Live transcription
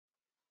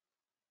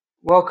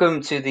Welcome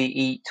to the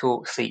Eat,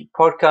 Talk, Sleep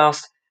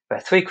podcast, where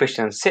three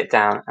Christians sit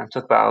down and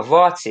talk about a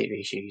variety of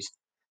issues,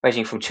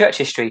 ranging from church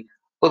history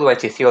all the way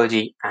to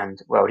theology and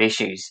world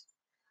issues.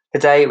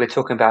 Today, we're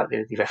talking about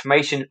the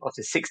Reformation of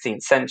the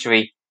 16th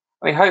century,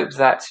 and we hope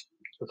that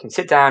you can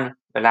sit down,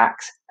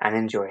 relax, and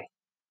enjoy.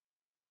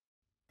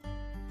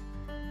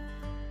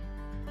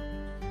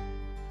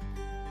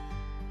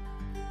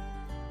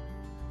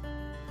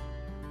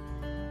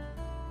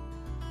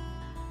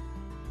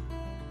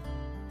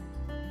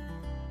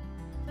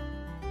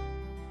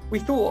 We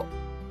thought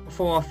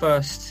for our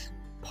first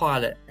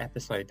pilot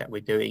episode that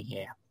we're doing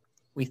here,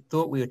 we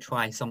thought we would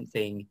try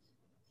something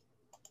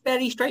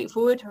fairly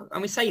straightforward.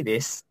 And we say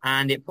this,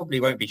 and it probably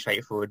won't be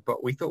straightforward,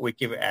 but we thought we'd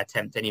give it an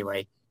attempt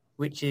anyway,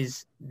 which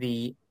is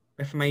the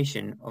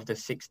Reformation of the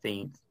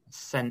 16th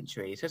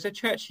century. So it's a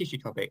church history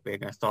topic we're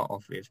going to start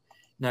off with.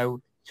 Now,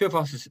 two of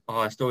us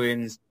are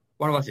historians,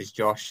 one of us is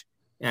Josh.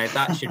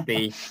 That should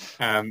be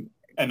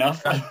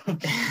enough.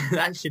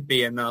 That should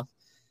be enough.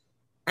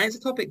 And it's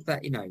a topic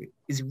that,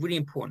 is really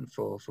important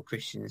for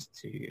Christians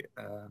to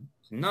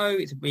know.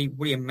 It's a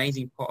really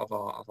amazing part of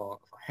our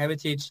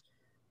heritage.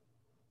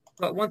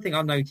 But one thing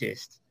I've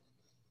noticed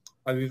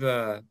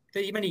over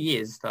many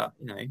years that,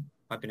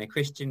 I've been a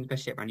Christian,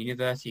 especially around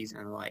universities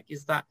and the like,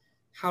 is that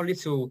how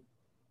little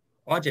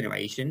our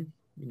generation,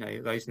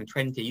 those in the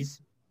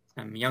 20s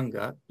and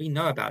younger, we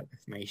know about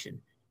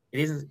Reformation.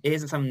 It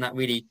isn't something that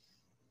really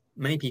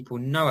many people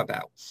know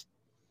about,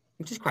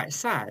 which is quite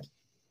sad.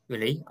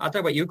 Really, I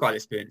don't know what your guys'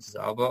 experiences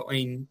are, but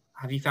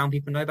have you found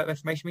people know about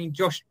Reformation?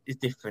 Josh is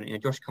different.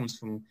 Josh comes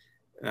from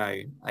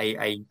a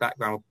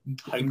background,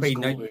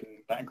 homeschooling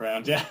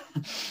background, yeah.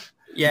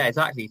 Yeah,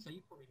 exactly. So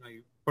you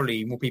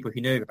probably know more people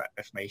who know about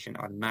Reformation,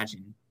 I'd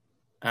imagine,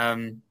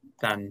 than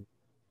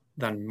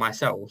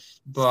myself.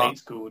 But state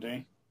school, do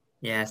you?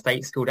 Yeah,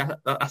 state school. That's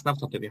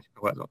another topic we have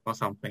to work or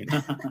something.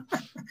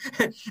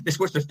 Just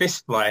watch the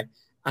fist fly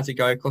as we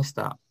go across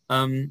that.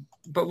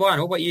 But Ryan,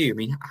 what about you?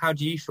 How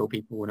do you feel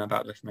people will know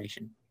about the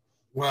Reformation?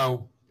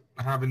 Well,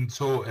 having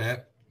taught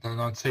it,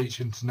 and I teach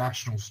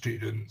international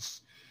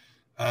students,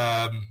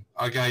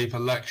 I gave a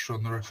lecture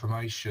on the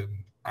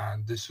Reformation,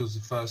 and this was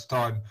the first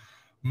time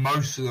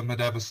most of them had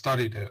ever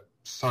studied it.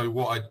 So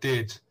what I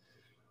did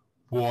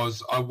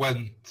was I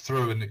went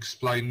through and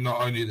explained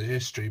not only the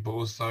history, but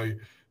also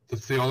the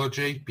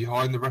theology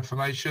behind the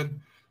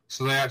Reformation.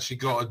 So they actually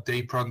got a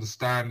deeper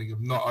understanding of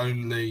not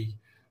only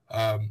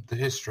the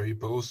history,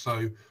 but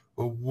also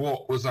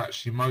what was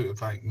actually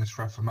motivating this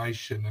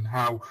Reformation, and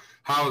how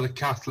are the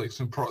Catholics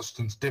and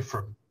Protestants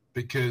different,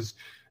 because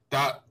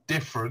that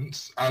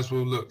difference, as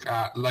we'll look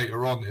at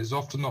later on, is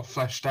often not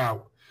fleshed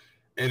out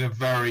in a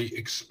very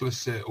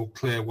explicit or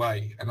clear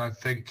way. And I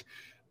think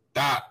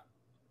that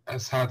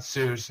has had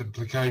serious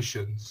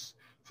implications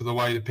for the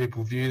way that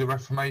people view the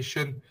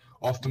Reformation,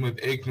 often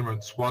with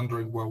ignorance,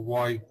 wondering, well,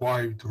 why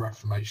the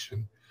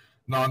Reformation,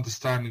 not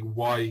understanding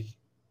why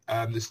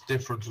this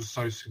difference was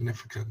so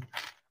significant.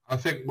 I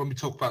think when we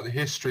talk about the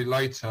history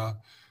later,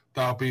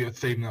 that'll be a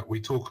theme that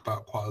we talk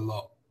about quite a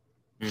lot.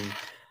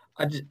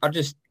 I'll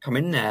just come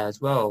in there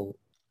as well,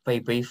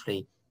 very briefly,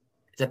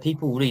 is that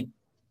people really,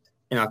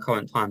 in our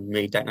current time,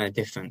 really don't know the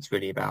difference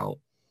really about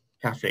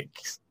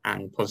Catholics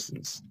and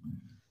Protestants.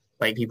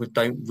 People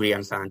don't really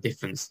understand the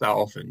difference that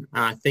often.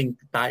 And I think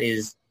that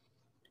it's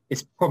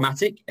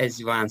problematic,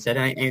 as Ryan said,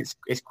 and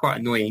it's quite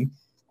annoying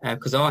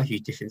because there are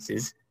huge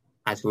differences,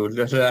 as we'll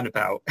learn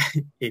about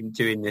in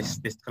doing this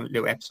kind of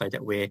little episode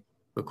that we're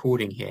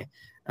recording here.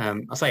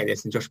 I'll say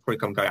this, and Josh will probably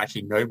come and go,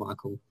 actually, no,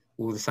 Michael,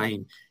 all the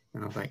same.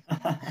 And I was like,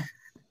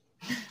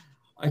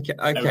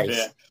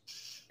 okay.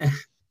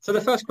 So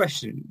the first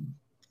question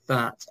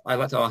that I'd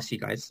like to ask you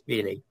guys,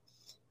 really,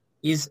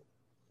 is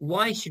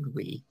why should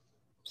we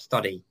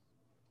study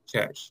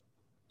church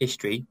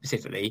history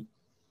specifically,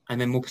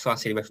 and then more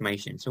precisely the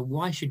Reformation? So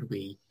why should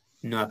we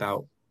know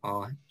about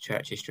our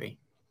church history?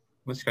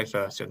 Let's go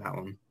first with that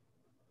one.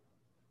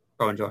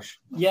 Go on, Josh.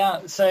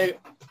 Yeah, so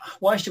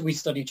why should we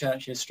study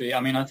church history?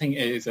 I think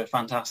it is a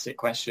fantastic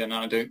question, and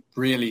I don't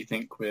really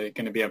think we're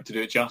going to be able to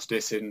do it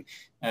justice in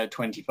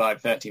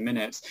 25, 30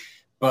 minutes.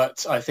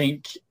 But I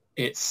think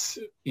it's,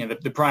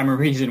 the primary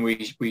reason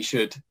we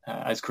should,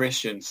 as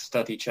Christians,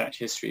 study church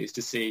history is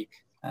to see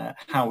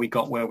how we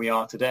got where we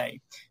are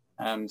today.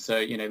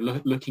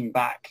 Looking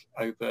back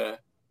over,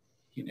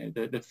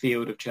 the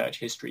field of church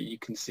history, you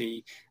can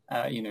see,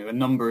 a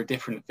number of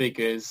different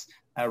figures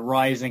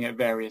rising at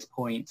various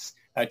points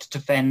to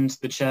defend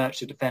the church,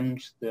 to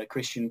defend the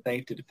Christian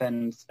faith, to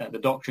defend the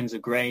doctrines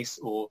of grace,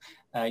 or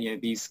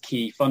these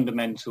key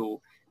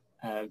fundamental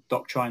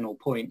doctrinal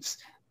points.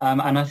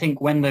 And I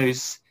think when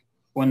those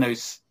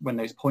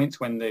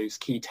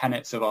key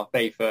tenets of our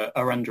faith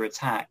are under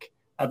attack,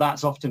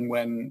 that's often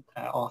when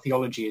our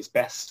theology is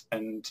best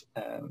and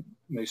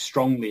most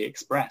strongly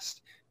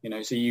expressed.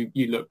 So you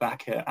look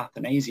back at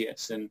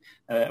Athanasius and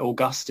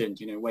Augustine,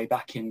 way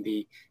back in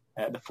the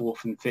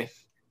 4th and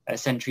 5th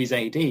centuries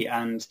AD,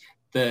 and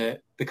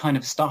the kind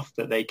of stuff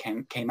that they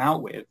came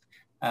out with,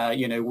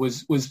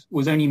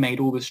 was only made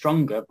all the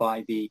stronger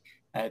by the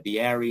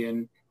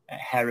Arian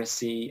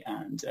heresy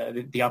and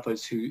the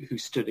others who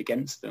stood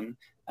against them.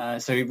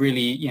 So it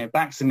really,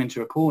 backs them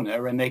into a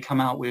corner, and they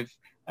come out with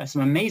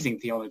some amazing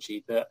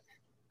theology that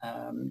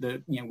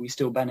we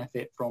still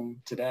benefit from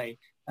today.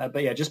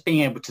 But just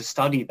being able to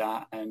study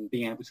that and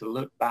being able to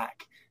look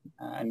back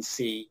and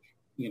see,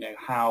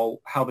 how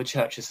the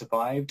church has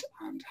survived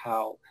and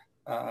how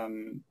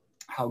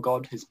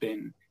God has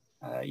been,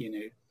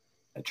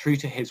 true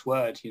to his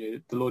word.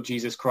 The Lord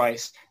Jesus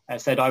Christ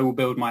said, "I will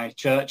build my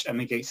church and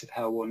the gates of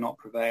hell will not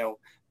prevail."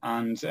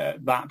 And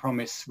that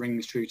promise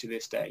rings true to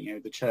this day.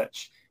 The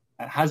church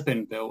has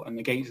been built and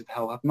the gates of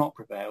hell have not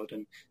prevailed.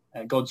 And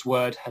God's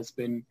word has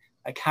been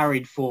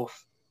carried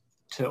forth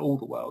to all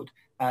the world.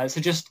 I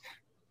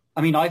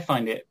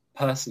find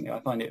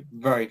it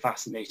very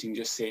fascinating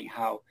just seeing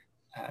how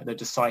the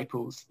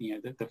disciples,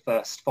 the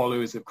first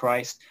followers of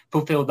Christ,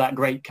 fulfilled that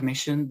great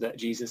commission that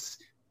Jesus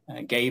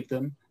gave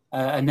them.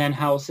 And then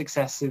how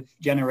successive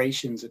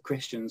generations of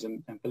Christians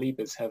and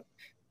believers have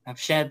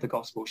shared the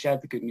gospel,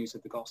 shared the good news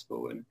of the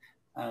gospel.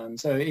 And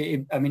so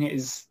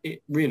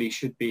it really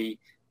should be,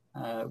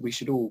 we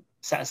should all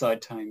set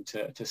aside time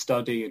to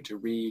study and to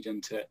read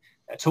and to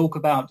talk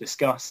about,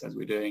 discuss, as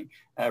we're doing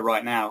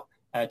right now,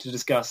 to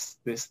discuss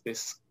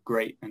this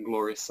great and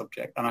glorious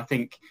subject. And I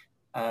think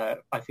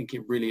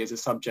it really is a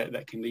subject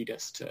that can lead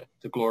us to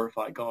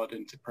glorify God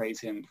and to praise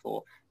him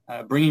for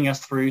bringing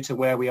us through to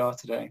where we are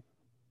today.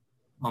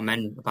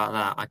 Amen about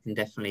that. I can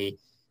definitely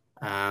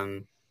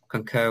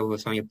concur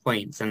with some of your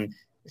points, and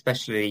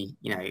especially,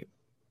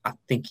 I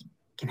think it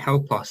can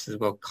help us as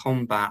well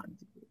combat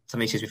some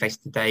issues we face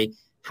today.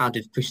 How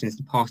did Christians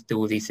in the past do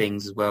all these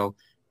things as well?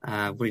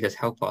 Really does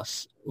help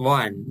us.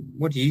 Ryan,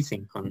 what do you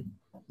think on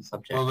the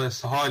subject? Well,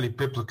 it's highly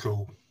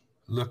biblical.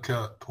 Look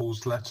at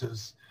Paul's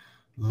letters.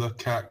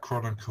 Look at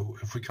Chronicle.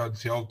 If we go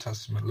to the Old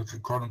Testament, look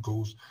at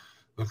Chronicles.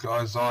 Look at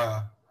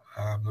Isaiah.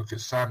 Look at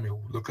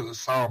Samuel. Look at the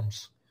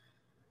Psalms.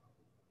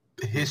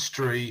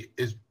 History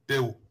is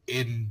built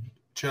in,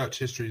 church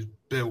history is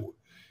built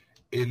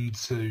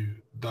into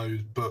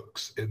those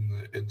books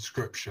in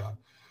Scripture.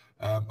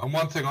 And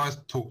one thing I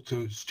talked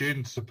to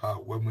students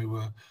about when we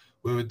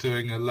were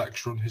doing a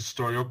lecture on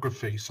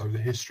historiography, so the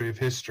history of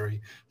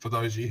history, for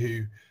those of you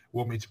who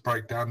want me to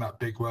break down that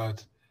big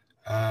word,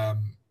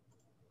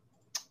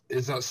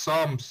 is that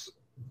Psalms,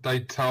 they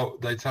tell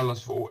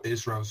us for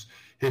Israel's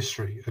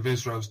history, of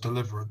Israel's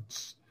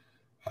deliverance.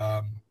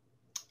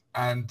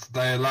 And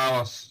they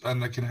allow us,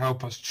 and they can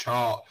help us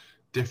chart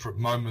different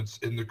moments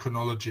in the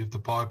chronology of the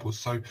Bible.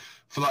 So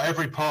for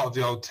every part of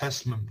the Old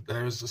Testament,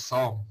 there is a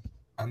psalm,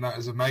 and that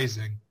is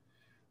amazing.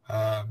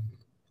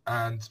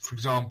 And for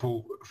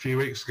example, a few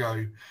weeks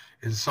ago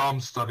in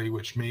Psalm study,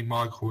 which me,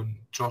 Michael and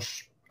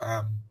Josh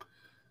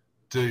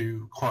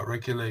do quite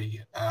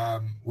regularly,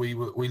 we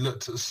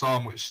looked at the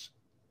psalm which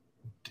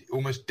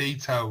almost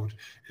detailed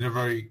in a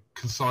very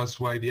concise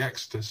way the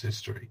Exodus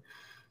history.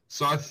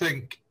 So I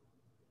think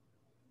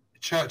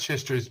church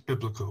history is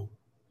biblical,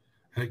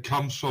 and it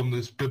comes from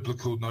this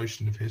biblical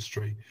notion of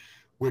history,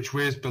 which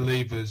we as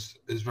believers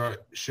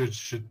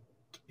should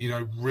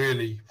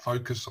really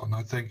focus on.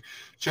 I think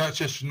church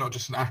history is not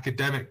just an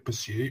academic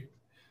pursuit,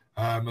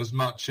 as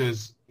much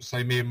as,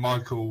 say, me and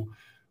Michael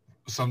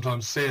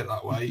sometimes see it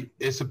that way.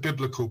 It's a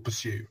biblical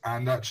pursuit,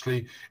 and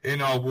actually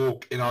in our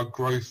walk, in our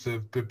growth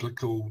of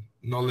biblical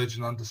knowledge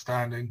and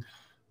understanding,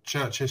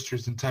 church history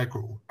is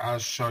integral,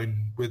 as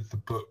shown with the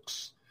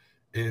books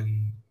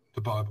in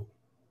the Bible.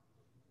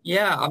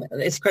 Yeah,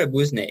 it's incredible,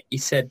 isn't it? You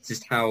said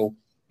just how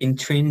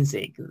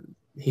intrinsic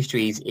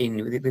history is in,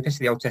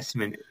 especially the Old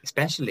Testament,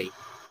 especially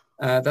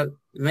that the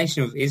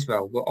nation of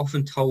Israel were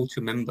often told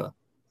to remember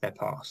their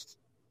past,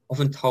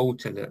 often told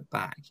to look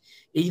back.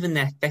 Even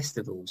their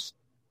festivals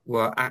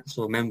were acts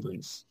of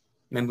remembrance,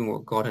 remembering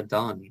what God had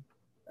done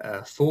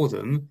for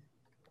them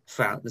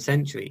throughout the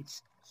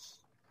centuries.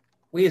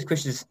 We as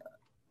Christians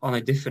are no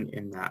different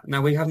in that.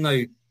 Now, we have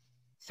no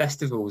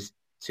festivals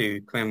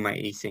to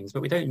commemorate these things,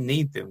 but we don't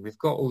need them. We've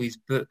got all these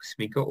books,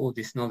 we've got all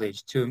this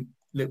knowledge to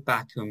look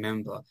back and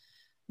remember,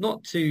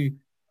 not to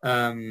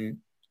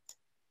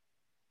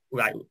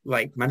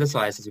like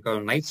romanticize, as we go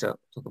on later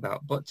talk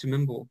about, but to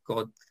remember what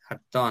God had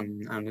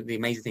done and the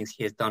amazing things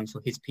he has done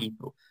for his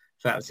people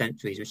throughout the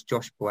centuries, which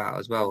Josh brought out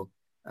as well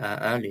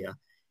earlier.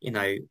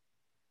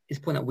 It's the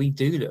point that we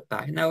do look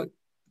back. Now, it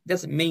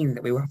doesn't mean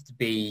that we will have to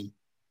be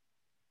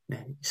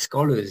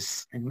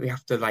scholars and we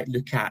have to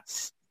look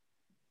at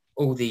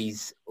all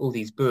these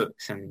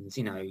books, and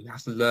you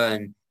have to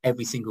learn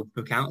every single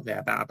book out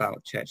there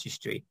about church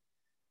history.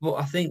 But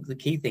I think the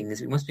key thing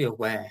is we must be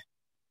aware.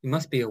 We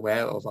must be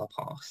aware of our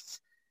past,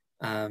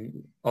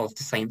 of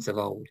the saints of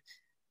old,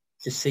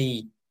 to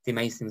see the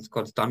amazing things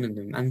God's done in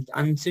them,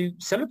 and to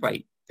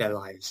celebrate their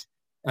lives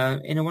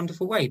in a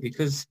wonderful way,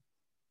 because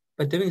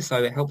by doing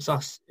so it helps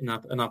us in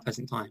our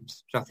present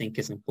times, which I think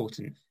is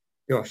important.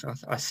 Josh,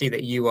 I see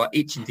that you are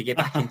itching to get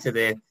back into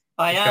the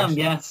I am,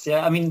 yes.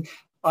 Yeah. I mean,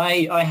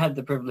 I had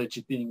the privilege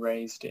of being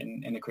raised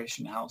in a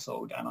Christian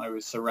household, and I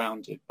was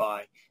surrounded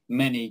by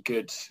many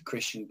good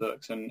Christian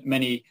books and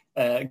many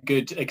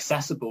good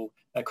accessible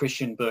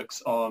Christian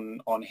books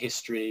on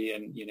history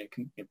and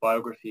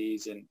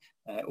biographies and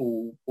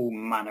all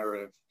manner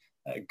of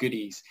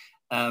goodies,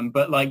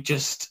 but like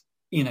just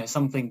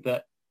something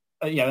that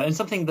and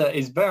something that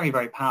is very,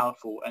 very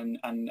powerful and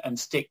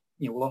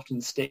will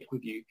often stick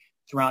with you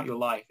throughout your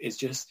life is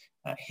just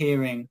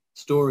hearing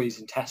stories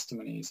and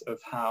testimonies of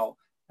how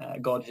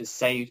God has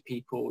saved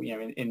people,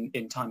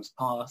 in times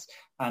past,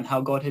 and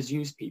how God has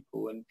used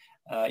people, and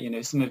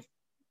some of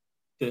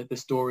the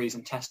stories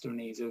and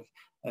testimonies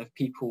of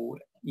people,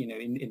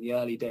 in the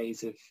early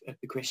days of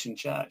the Christian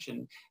church,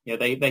 and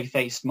they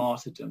faced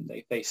martyrdom,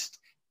 they faced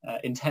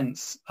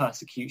intense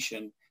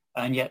persecution,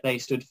 and yet they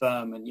stood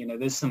firm.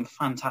 And there's some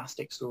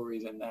fantastic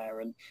stories in there,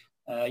 and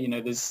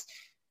there's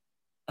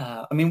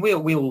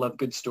we all love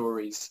good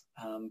stories,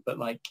 but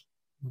like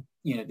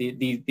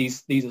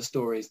these are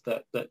stories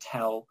that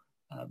tell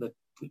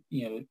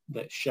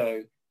that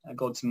show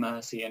God's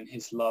mercy and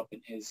his love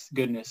and his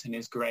goodness and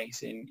his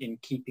grace in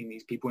keeping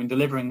these people and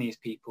delivering these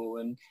people,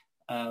 and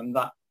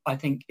that I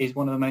think is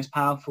one of the most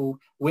powerful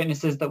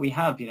witnesses that we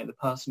have, the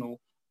personal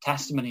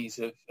testimonies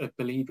of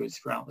believers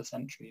throughout the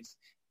centuries.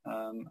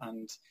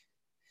 And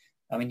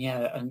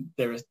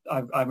there is,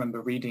 I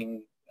remember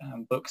reading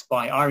books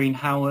by Irene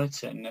Howard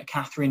and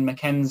Catherine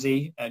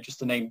Mackenzie, just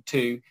to name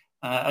two,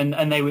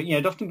 and they would,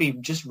 it'd often be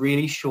just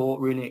really short,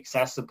 really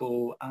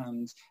accessible,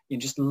 and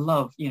just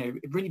love,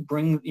 really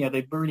bring,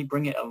 they really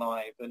bring it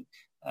alive. And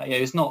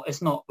it's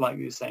not like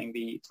we were saying,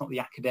 it's not the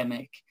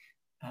academic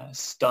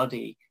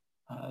study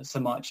so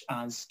much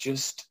as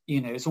just,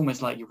 it's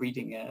almost like you're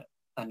reading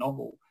a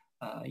novel,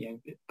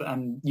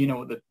 and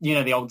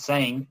the old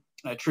saying,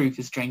 truth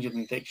is stranger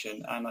than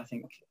fiction, and I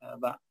think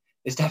that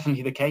is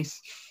definitely the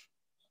case.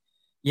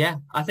 Yeah,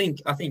 I think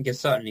you're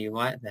certainly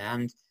right there.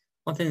 And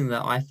one thing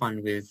that I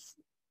find with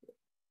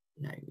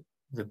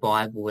the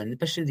Bible, and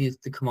especially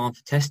the command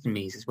for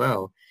testimonies as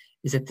well,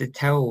 is that to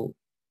tell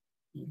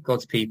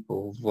God's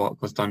people what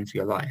God's done for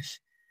your life.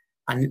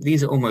 And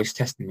these are almost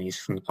testimonies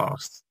from the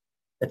past.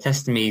 They're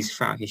testimonies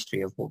throughout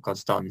history of what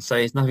God's done. So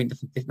it's nothing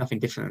different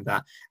than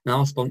that. And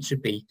our response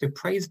should be to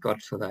praise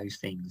God for those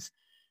things.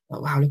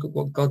 Like, wow, look at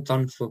what God's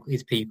done for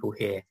his people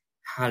here.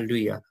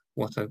 Hallelujah.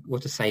 What a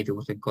Saviour,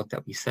 what a God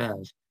that we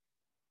serve.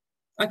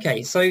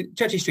 Okay, so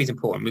church history is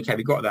important. Okay,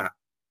 we got that.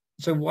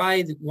 So why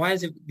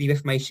is the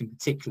Reformation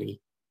particularly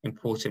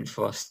important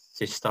for us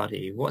to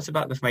study? What's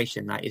about the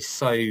Reformation that is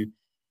so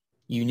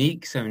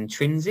unique, so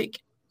intrinsic,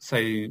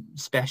 so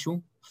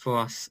special for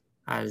us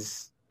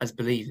as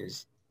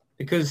believers?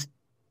 Because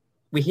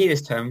we hear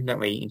this term, don't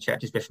we, in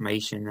churches,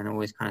 Reformation and all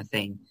this kind of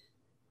thing.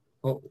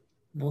 Well,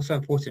 what's so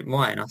important?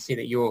 Why? And I see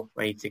that you're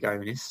ready to go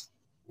on this.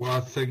 Well, I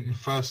think the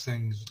first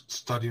thing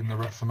studying the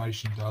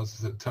Reformation does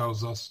is it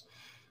tells us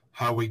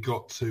how we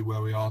got to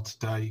where we are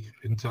today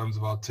in terms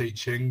of our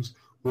teachings,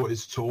 what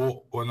is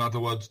taught, or in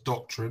other words,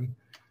 doctrine.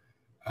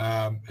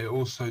 It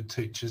also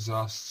teaches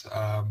us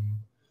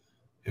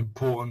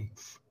important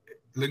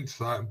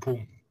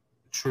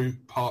true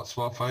parts of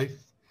our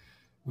faith,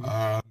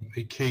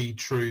 the key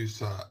truths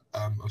that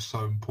are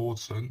so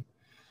important.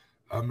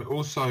 It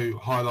also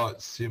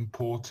highlights the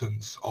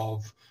importance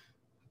of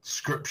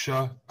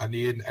Scripture and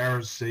the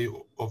inerrancy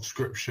of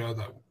Scripture,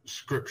 that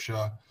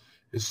Scripture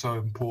is so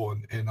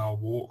important in our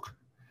walk.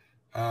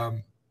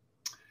 And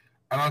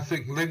I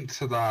think linked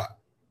to that,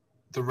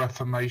 the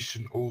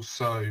Reformation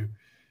also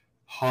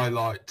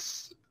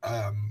highlights,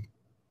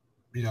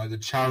 the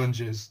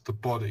challenges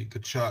the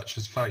church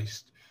has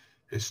faced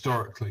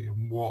historically,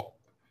 and what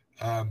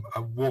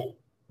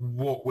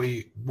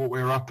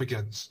we're up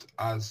against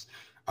as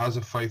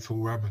a faithful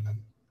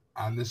remnant.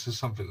 And this is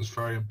something that's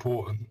very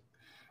important.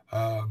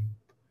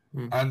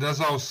 And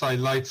as I'll say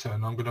later,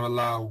 and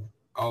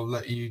I'll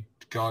let you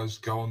guys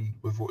go on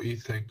with what you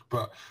think,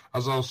 but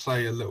as I'll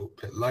say a little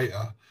bit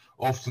later,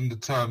 often the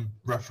term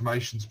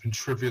Reformation's been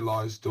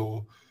trivialized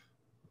or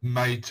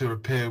made to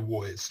appear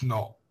what it's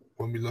not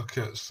when we look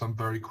at some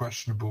very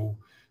questionable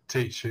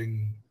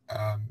teaching.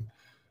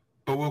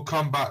 But we'll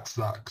come back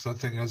to that because I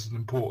think that's an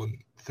important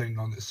thing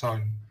on its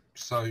own.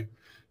 So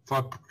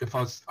if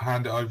I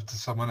hand it over to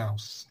someone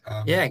else.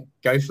 Yeah,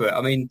 go for it.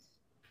 I mean,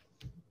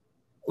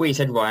 what you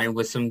said, Ryan,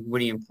 was some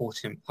really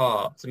important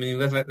parts. I mean,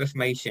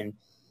 Reformation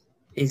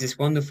is this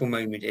wonderful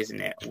moment, isn't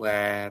it,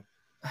 where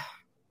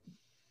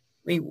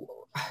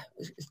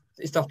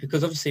it's tough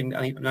because obviously,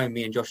 I know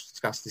me and Josh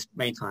discussed this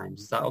many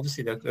times, is that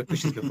obviously there were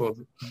Christians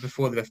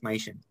before the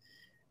Reformation.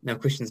 No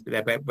Christians, but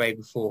they're way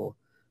before.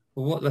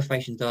 But what the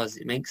Reformation does,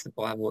 it makes the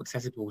Bible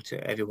accessible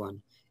to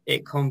everyone.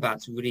 It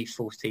combats really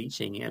false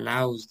teaching. It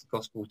allows the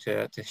gospel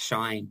to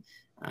shine.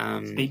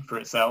 Speak for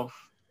itself.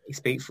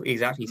 Speak for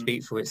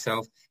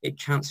itself. It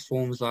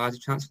transforms lives.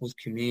 It transforms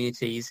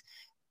communities.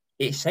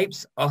 It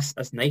shapes us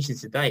as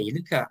nations today. You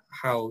look at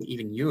how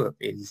even Europe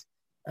is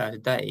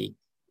today,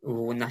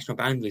 or national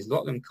boundaries. A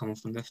lot of them come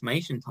from the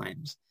Reformation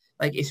times.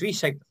 Like, it's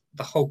reshaped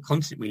the whole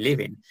continent we live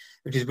in,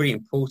 which is really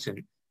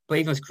important. But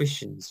even as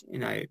Christians,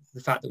 the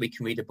fact that we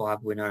can read the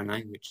Bible in our own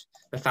language,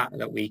 the fact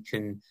that we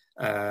can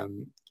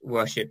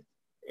worship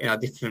in our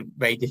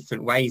very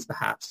different ways,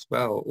 perhaps,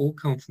 well, all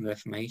come from the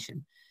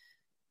Reformation.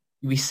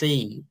 We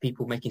see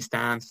people making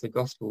stands for the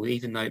gospel,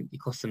 even though it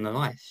costs them their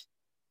life.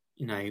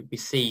 We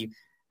see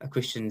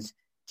Christians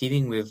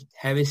dealing with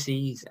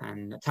heresies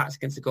and attacks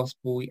against the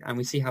gospel, and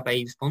we see how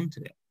they respond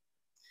to it.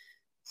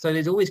 So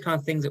there's always kind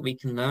of things that we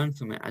can learn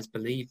from it as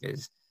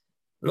believers.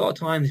 A lot of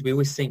times we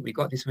always think we've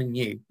got to do something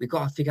new. We've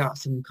got to figure out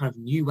some kind of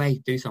new way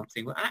to do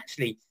something. Well,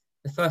 actually,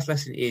 the first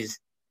lesson is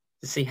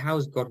to see how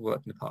has God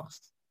worked in the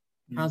past.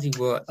 How's he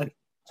worked?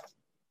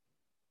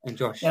 And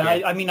Josh,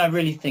 yeah. I mean, I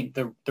really think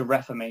the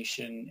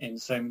Reformation, in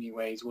so many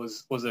ways,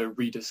 was a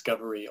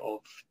rediscovery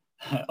of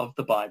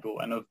the Bible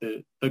and of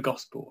the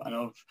gospel and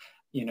of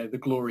the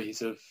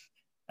glories of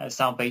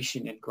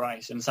salvation in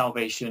Christ and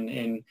salvation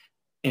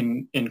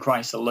in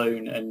Christ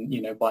alone,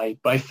 and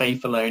by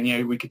faith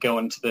alone. We could go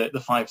on to the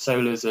five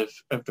solas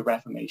of the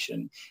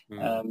Reformation,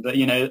 but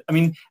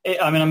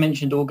I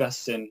mentioned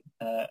Augustine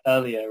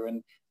earlier,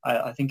 and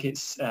I think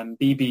it's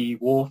B.B.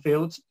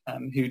 Warfield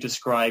who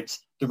describes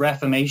the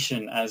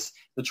Reformation as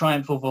the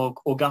triumph of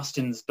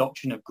Augustine's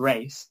doctrine of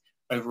grace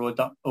over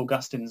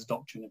Augustine's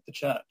doctrine of the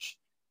Church.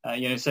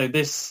 So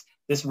this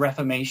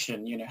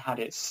Reformation, had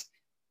its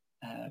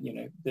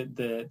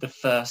the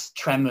first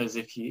tremors,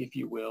 if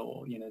you will,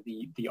 or,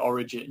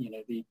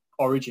 the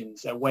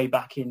origins way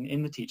back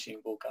in the teaching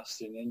of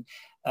Augustine,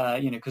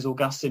 and because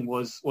Augustine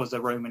was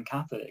a Roman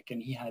Catholic,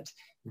 and he had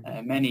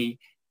many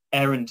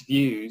errant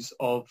views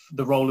of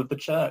the role of the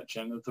Church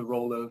and of the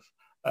role of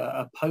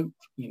a Pope,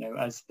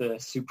 as the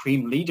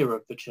supreme leader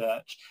of the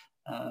Church,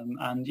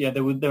 and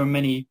there were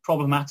many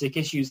problematic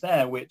issues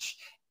there which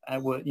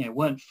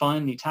weren't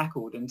finally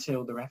tackled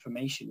until the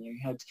Reformation. You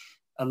had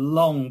a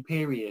long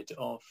period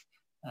of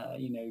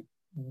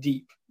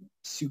deep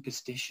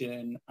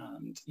superstition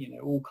and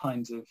all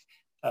kinds of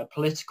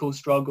political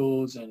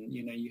struggles, and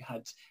you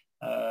had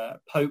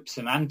popes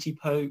and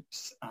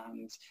anti-popes,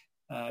 and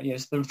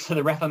so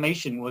the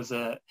Reformation was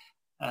a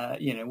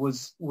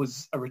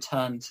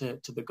return to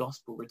the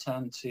gospel,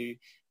 return to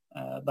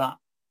that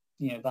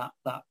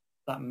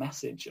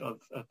message of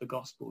the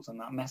Gospels, and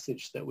that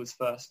message that was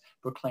first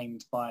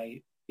proclaimed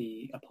by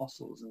the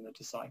apostles and the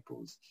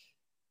disciples.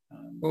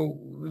 Well,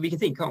 we can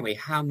think, can't we,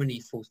 how many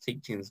false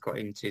teachings got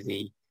into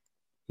the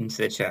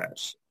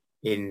church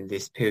in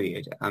this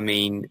period? I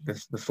mean,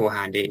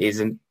 beforehand, it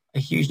isn't a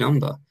huge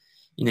number.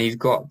 You've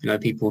got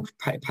people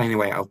paying their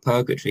way out of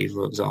purgatory,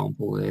 for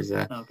example. There's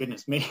oh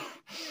goodness me,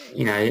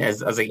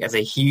 as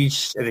a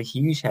huge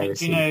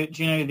heresy.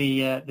 Do you know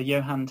the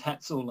Johann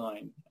Tetzel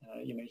line?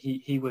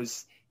 He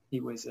was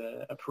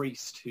a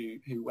priest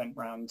who went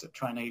around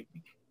trying to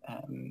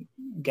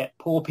get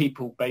poor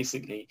people,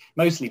 basically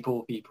mostly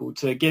poor people,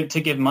 to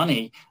give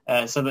money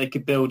so they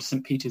could build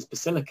St. Peter's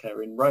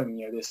Basilica in Rome.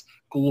 This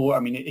glory.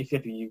 I mean, if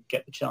ever you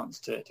get the chance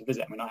to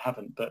visit, I mean, I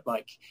haven't, but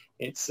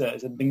it's a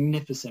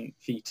magnificent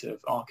feat of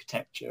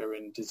architecture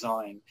and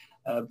design,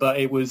 but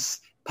it was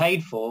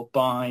paid for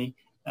by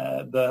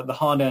the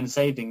hard-earned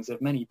savings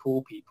of many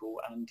poor people,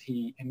 and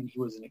he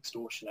was an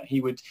extortioner. He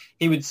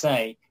would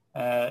say,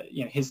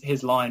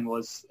 his line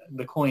was,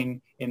 "The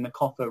coin in the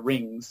coffer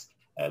rings,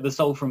 the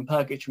soul from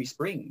purgatory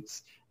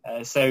springs."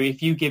 So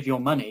if you give your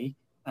money,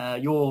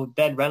 your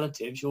dead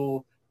relatives,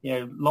 your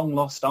long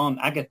lost aunt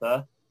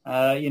Agatha,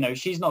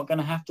 she's not going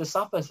to have to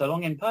suffer so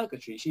long in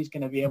purgatory. She's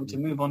going to be able to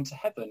move on to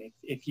heaven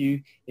if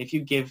you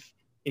give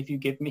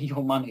me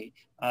your money.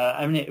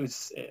 It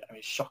was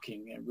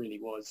shocking. It really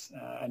was.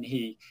 And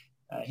he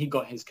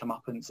got his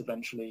comeuppance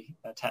eventually,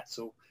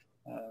 Tetzel.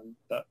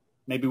 But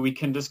maybe we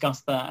can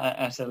discuss that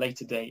at a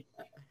later date.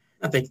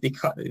 I think the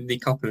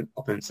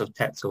comeuppance of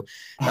Tetzel,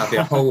 that'll be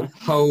a whole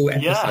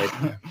episode.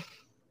 Yeah.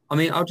 I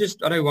mean, I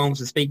know Ron wants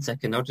to speak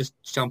second. I'll just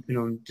jump in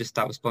on just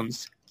that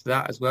response to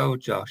that as well,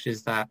 Josh,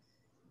 is that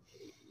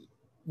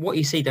what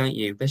you see, don't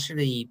you?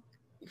 Especially,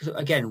 because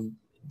again,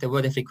 there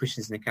were definitely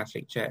Christians in the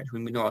Catholic Church. I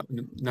mean,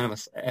 none of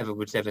us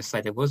would ever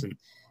say there wasn't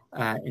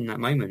in that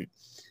moment.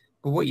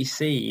 But what you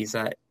see is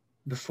that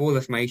before the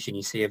Reformation,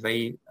 you see a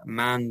very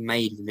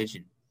man-made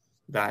religion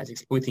that is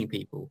exploiting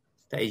people,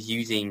 that is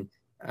using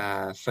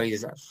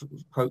phrases,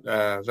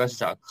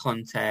 verses out of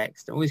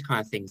context, all these kind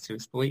of things to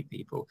exploit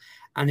people.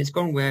 And it's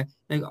gone where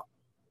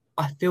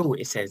I feel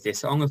it says this,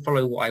 so I'm going to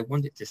follow what I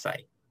want it to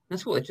say.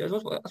 That's what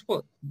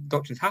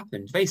doctrines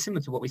happen. Very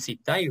similar to what we see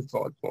today with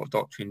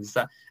doctrines,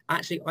 that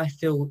actually I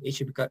feel it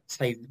should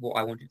say what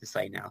I want it to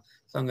say now.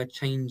 So I'm going to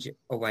change it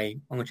away.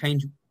 I'm going to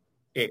change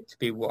it to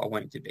be what I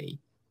want it to be.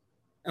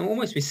 And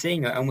almost we're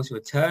seeing almost a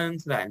return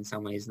to that in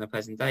some ways in the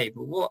present day.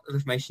 But what the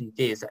Reformation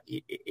did is that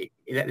it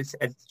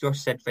as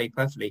Josh said very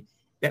perfectly,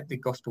 let the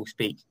gospel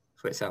speak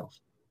for itself.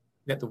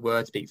 Let the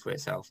word speak for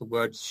itself. The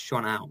word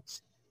shone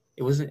out.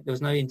 There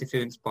was no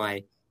interference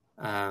by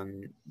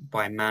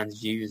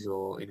man's views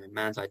or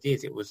man's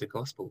ideas. It was the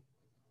gospel,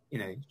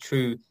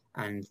 true,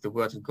 and the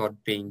words of God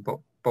being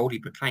boldly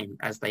proclaimed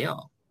as they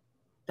are.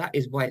 That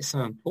is why it's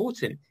so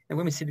important. And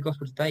when we see the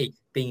gospel today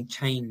being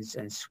changed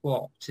and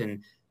swapped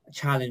and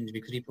challenged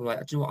because people are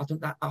like, do you know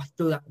what, I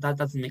feel that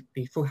doesn't make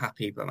me feel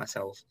happy about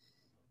myself.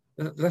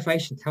 The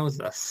Reformation tells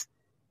us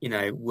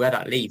where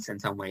that leads in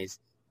some ways.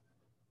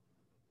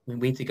 We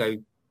need to go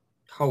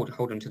hold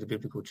on to the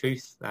biblical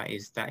truth. That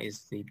is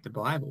the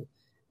Bible.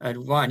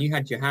 Ryan, you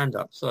had your hand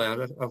up. Sorry,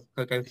 I'll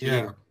go for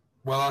you.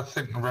 Well, I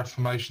think the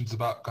Reformation's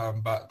about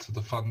going back to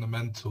the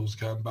fundamentals,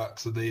 going back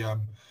to the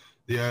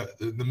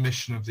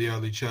mission of the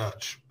early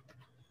church,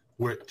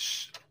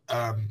 which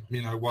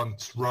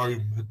once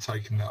Rome had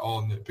taken that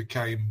on, it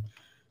became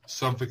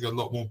something a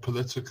lot more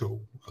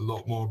political, a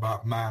lot more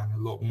about man, a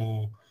lot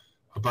more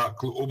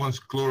about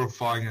almost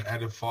glorifying and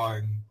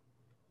edifying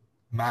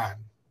man,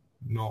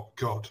 not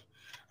God.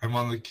 And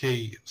one of the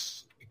key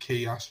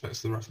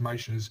aspects of the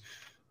Reformation is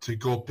to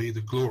God be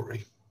the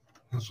glory.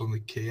 That's one of the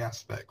key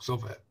aspects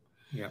of it.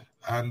 Yeah.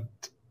 And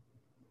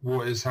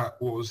what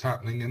was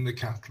happening in the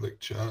Catholic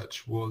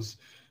Church was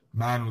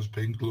man was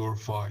being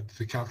glorified.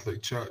 The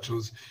Catholic Church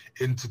was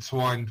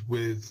intertwined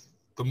with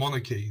the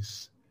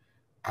monarchies,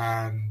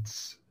 and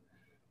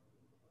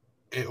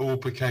it all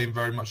became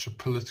very much a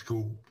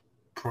political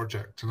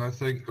project. And I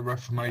think the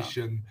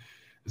Reformation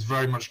is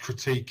very much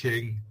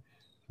critiquing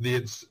the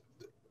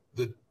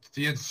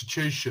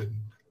institution,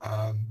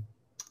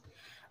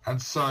 and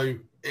so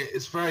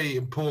it's very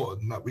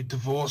important that we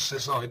divorce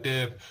this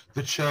idea of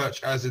the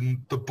church as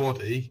in the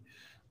body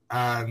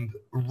and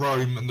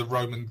Rome and the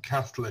Roman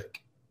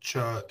Catholic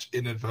Church,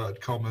 in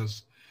inverted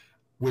commas,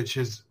 which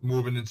is more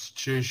of an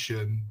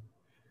institution.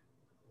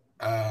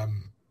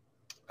 And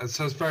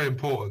so it's very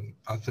important,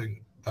 I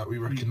think, that we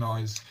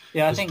recognise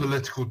this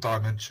political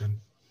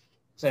dimension.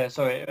 So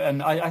sorry,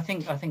 and I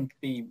think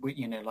the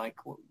like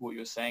what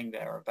you're saying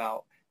there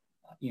about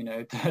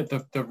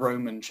the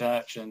Roman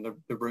Church and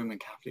the Roman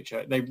Catholic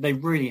Church, they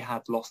really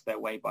had lost their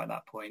way by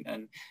that point,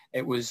 and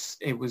it was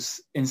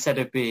instead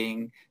of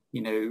being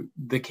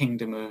the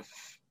kingdom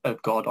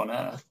of God on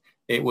earth,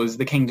 it was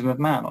the kingdom of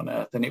man on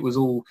earth, and it was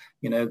all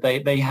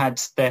they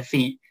had their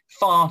feet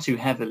far too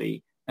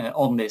heavily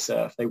on this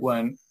earth. They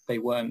weren't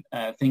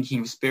thinking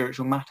of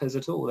spiritual matters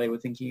at all. They were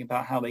thinking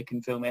about how they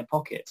can fill their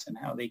pockets and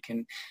how they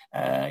can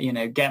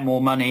get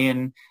more money.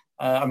 And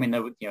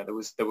there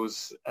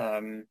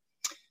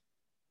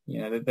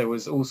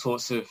was all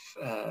sorts of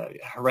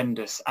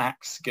horrendous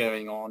acts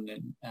going on,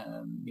 and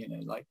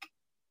like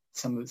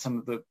some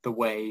of the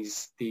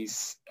ways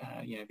these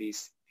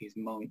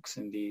monks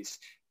and these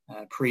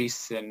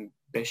priests and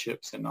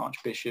bishops and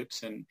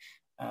archbishops and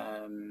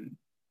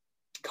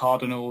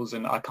cardinals,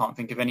 and I can't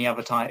think of any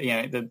other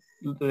title,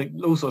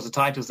 all sorts of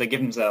titles they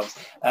give themselves.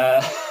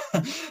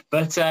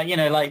 But there's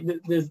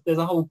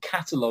a whole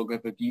catalogue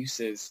of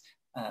abuses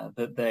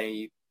that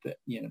they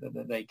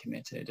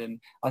committed,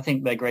 and I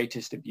think their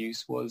greatest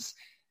abuse was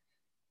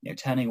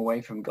turning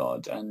away from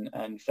God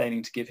and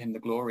failing to give him the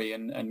glory,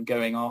 and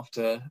going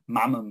after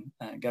mammon,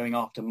 going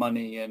after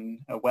money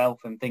and wealth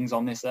and things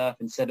on this earth,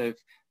 instead of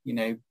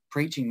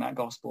preaching that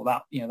gospel.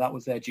 That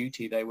was their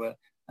duty. They were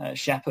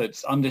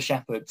shepherds, under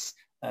shepherds,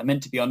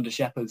 meant to be under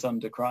shepherds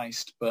under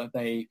Christ, but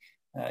they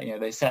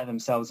set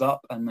themselves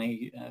up and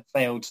they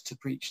failed to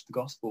preach the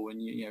gospel.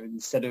 And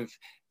instead of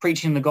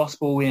preaching the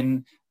gospel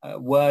in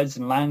words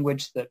and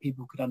language that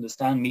people could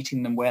understand,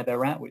 meeting them where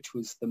they're at, which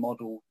was the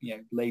model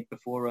laid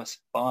before us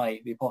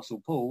by the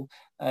Apostle Paul,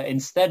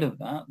 instead of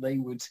that, they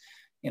would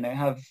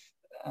have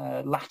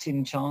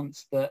Latin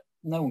chants that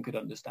no one could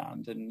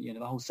understand, and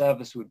the whole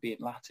service would be in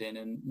Latin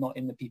and not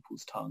in the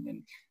people's tongue,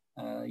 and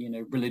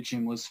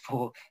religion was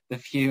for the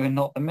few and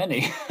not the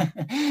many.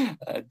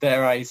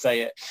 Dare I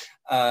say it?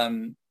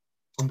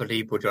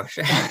 Unbelievable, Josh.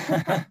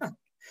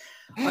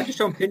 I just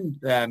jump in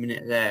a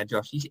minute there,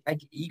 Josh.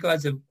 You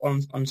guys are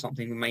on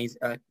something amazing,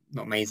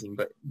 not amazing,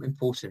 but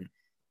important.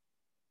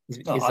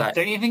 I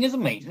don't even think it's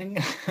amazing.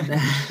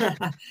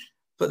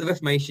 But the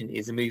Reformation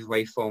is a move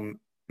away from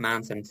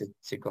man-centered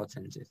to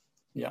God-centered.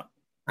 Yeah.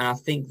 And I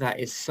think that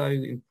is so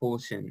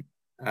important.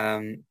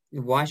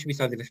 Why should we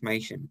study the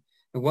Reformation?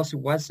 And why is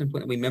it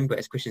important that we remember it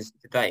as Christians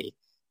today?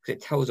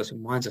 Because it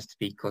reminds us to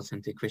be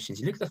God-centered Christians.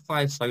 You look at the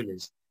 5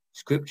 solas: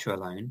 Scripture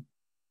alone,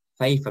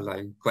 faith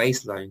alone,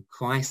 grace alone,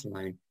 Christ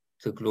alone,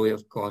 to the glory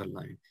of God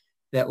alone.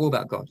 They're all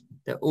about God.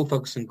 They're all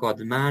focused on God.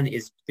 The man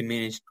is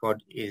diminished.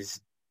 God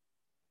is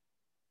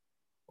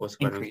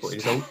increased,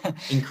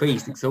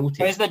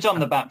 exalted. It's the John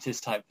the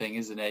Baptist type thing,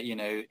 isn't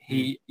it?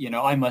 He,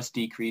 I must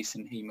decrease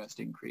and he must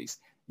increase.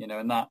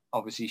 And that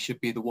obviously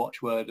should be the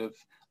watchword of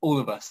all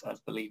of us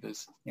as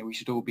believers. We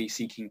should all be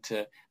seeking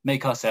to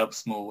make ourselves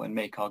small and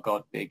make our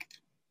God big.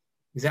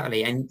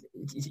 Exactly. And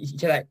you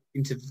take that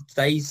into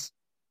today's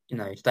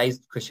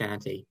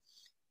Christianity.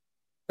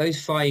 Those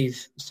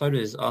 5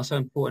 solas are so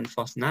important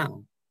for us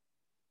now.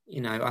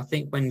 I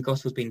think when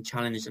gospel's being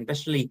challenged,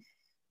 especially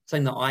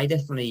something that I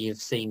definitely have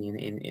seen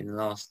in the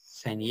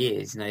last 10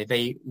 years,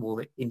 very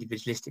more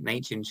individualistic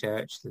nature in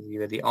church.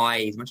 The I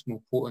is much more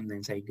important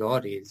than, say,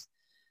 God is.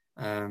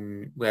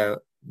 Where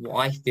what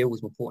I feel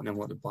was more important than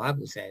what the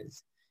Bible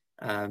says.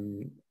 I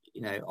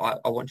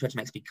want church to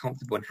make me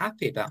comfortable and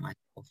happy about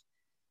myself.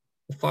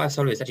 The 5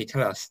 solas actually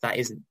tell us that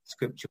isn't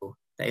scriptural,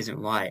 that isn't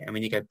right. And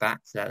when you go back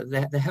to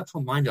that, they help to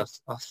remind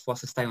us for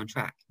us to stay on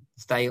track,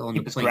 stay on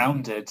Keep the us point.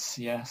 Grounded,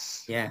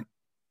 yes. Yeah.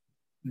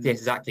 Yes,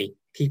 exactly.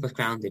 Keep us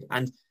grounded.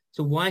 And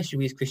so why should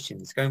we as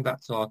Christians, going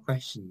back to our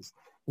questions,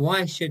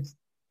 why should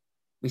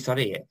we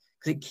study it?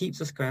 Because it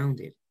keeps us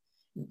grounded.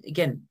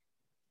 Again,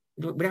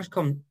 we don't have to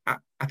become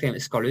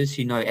academic scholars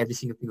who know every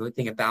single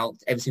thing about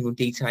every single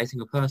detail, every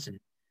single person.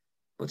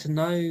 But to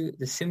know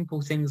the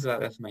simple things about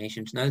the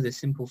Reformation, to know the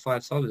simple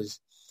five solas,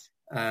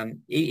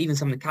 even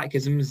some of the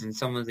catechisms and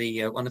some of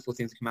the wonderful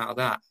things that come out of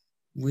that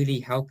really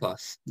help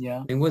us. Yeah.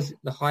 I mean, was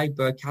the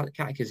Heidelberg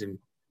Catechism,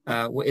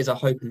 what is our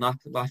hope in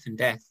life and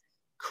death?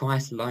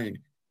 Christ alone.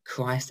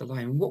 Christ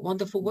alone. What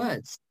wonderful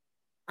words.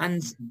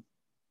 And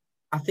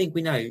I think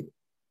we know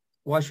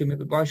why should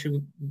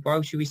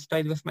we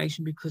study the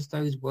Reformation? Because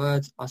those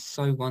words are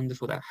so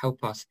wonderful that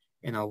help us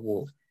in our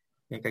walk.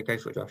 Yeah, go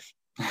for it, Josh.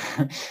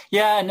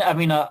 Yeah, and I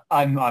mean,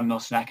 I'm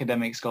not an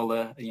academic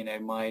scholar.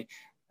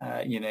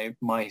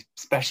 My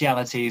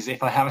specialities,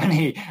 if I have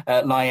any,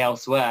 lie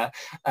elsewhere.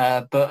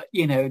 But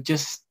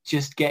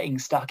just getting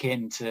stuck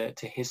into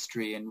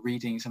history and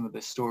reading some of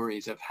the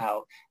stories of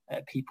how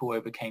people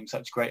overcame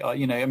such great.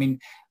 I mean,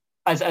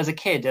 as a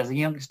kid, as a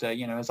youngster,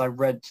 as I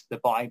read the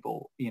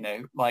Bible,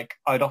 like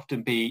I'd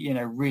often be,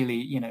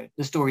 really,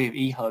 the story of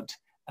Ehud,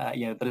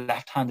 the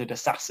left-handed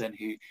assassin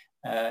who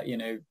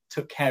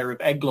took care of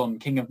Eglon,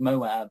 king of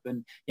Moab,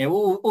 and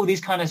all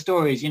these kind of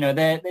stories.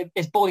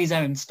 It's boys'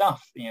 own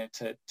stuff.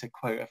 To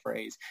quote a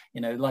phrase,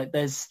 like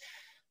there's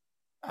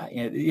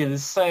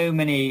so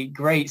many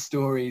great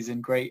stories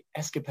and great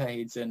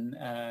escapades, and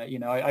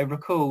I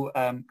recall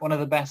one of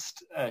the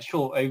best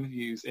short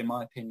overviews, in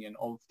my opinion,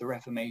 of the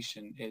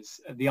Reformation is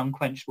The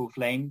Unquenchable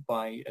Flame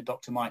by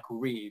Dr. Michael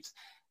Reeves,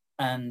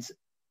 and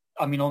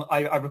I mean,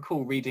 I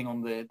recall reading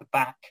on the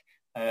back.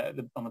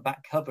 On the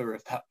back cover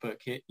of that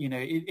book,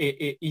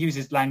 it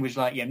uses language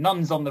like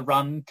nuns on the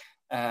run,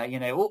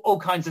 all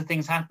kinds of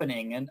things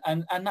happening,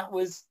 and that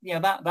was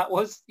that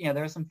was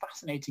there are some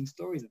fascinating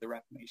stories of the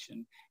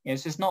Reformation.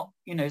 It's just not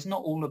it's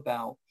not all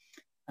about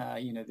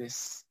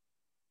this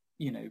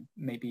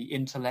maybe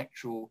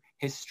intellectual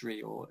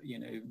history or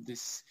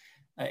this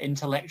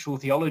intellectual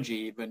theology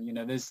even.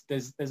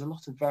 There's a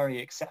lot of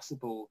very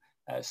accessible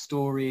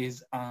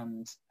stories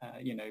and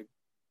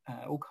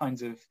all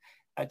kinds of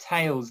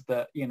tales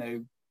that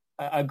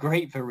are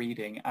great for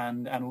reading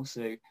and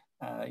also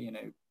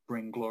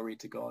bring glory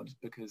to God,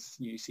 because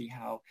you see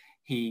how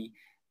he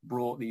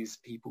brought these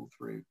people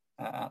through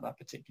at that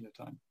particular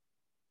time.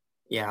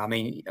 Yeah, I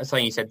mean,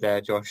 something you said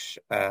there, Josh,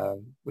 where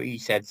you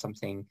said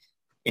something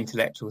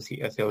intellectual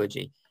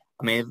theology.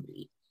 I mean,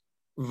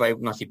 very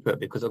nicely put,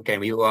 because again,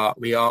 we are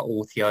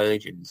all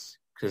theologians,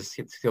 because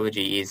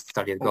theology is the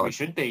study of God. We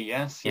should be,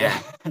 yes. Yeah.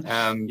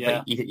 Yeah.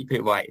 But you put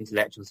it right,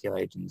 intellectual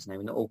theologians.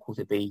 We're not all called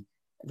to be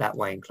that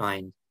way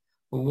inclined.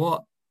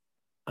 But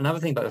another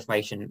thing about the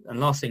Reformation, and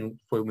last thing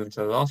before we move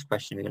into the last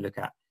question we're going to look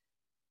at,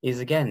 is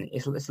again,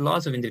 it's the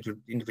lives of individual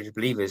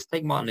believers.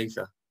 Take Martin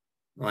Luther,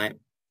 right?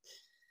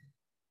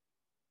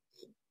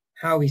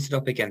 How he stood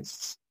up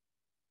against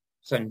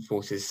certain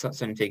forces,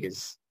 certain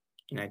figures,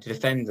 to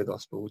defend the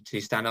gospel,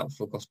 to stand up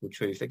for gospel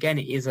truth. Again,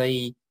 it is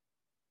a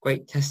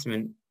great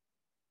testament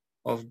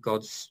of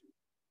God's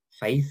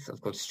faith, of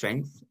God's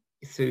strength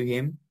through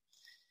him.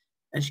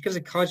 And she gives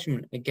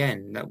encouragement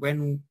again that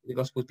when the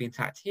gospel is being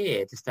attacked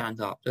here, to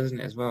stand up, doesn't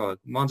it, as well? It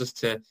reminds us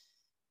to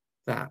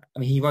that. I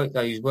mean, he wrote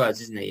those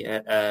words, isn't he?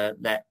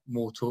 Let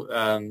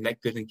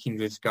good and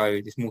kindreds go.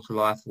 This mortal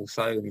life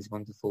also, and his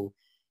wonderful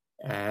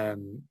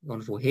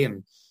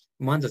hymn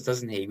reminds us,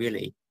 doesn't he?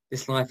 Really,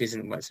 this life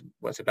isn't what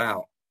it's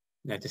about.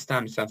 To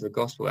stand firm for the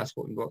gospel. That's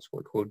what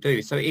we're called to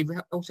do. So it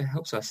also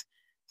helps us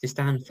to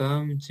stand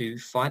firm, to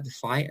fight the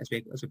fight as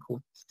we're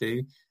called to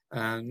do,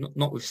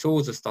 not with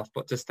swords and stuff,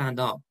 but to stand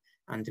up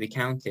and to be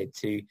counted,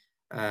 to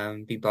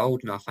be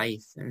bold in our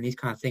faith, and these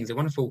kind of things are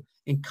wonderful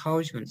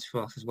encouragements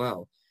for us as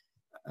well.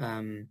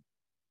 Again,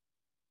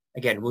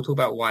 we'll talk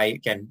about why.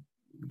 Again,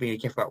 being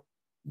careful about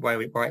why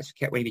we need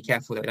to be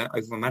careful that we don't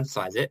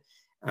over-romanticize it.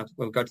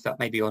 We'll go to that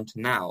maybe on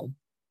to now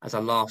as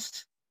our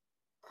last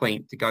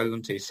point to go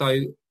on to. So,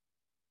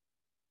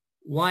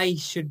 why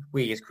should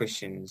we as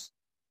Christians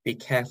be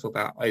careful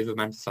about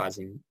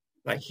over-romanticizing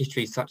like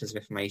history such as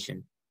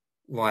Reformation?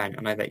 Ryan,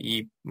 I know that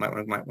you might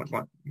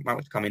want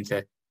to come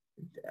into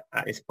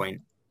at this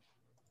point.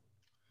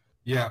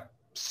 Yeah,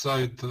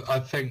 so I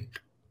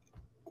think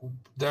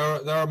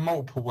there are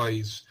multiple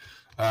ways.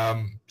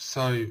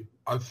 So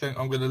I think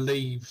I'm going to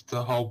leave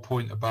the whole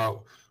point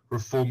about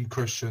Reformed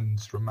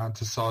Christians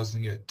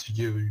romanticizing it to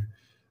you,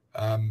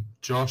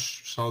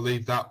 Josh. So I'll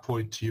leave that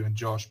point to you and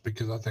Josh,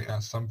 because I think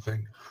that's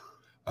something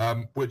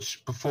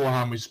which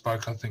beforehand we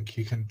spoke. I think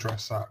you can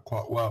address that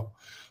quite well.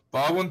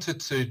 But I wanted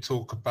to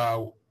talk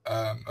about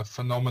a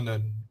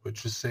phenomenon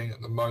which we're seeing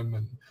at the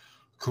moment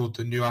called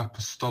the New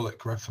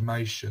Apostolic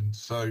Reformation.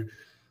 So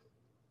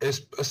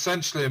it's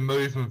essentially a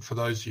movement, for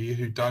those of you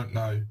who don't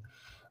know,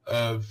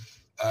 of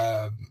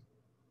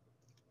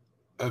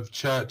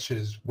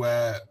churches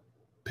where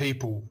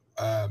people,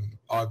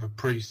 either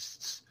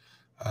priests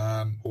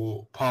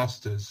or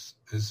pastors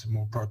is a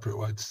more appropriate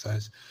way to say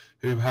it,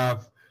 who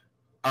have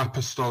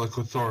apostolic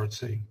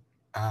authority,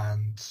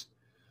 and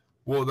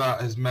what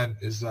that has meant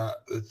is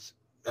that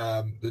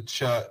the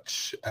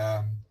church,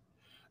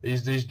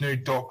 these new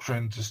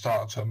doctrines are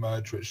starting to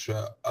emerge, which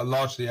are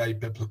largely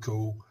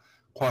abiblical,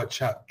 quite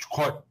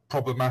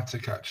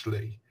problematic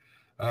actually.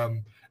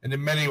 And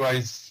in many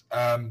ways,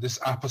 this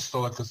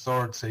apostolic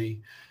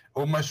authority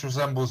almost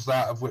resembles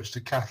that of which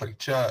the Catholic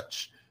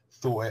Church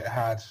thought it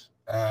had,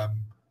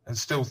 and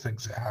still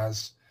thinks it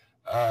has.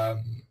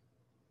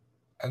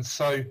 And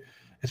so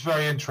it's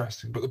very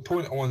interesting. But the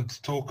point I wanted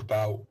to talk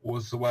about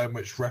was the way in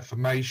which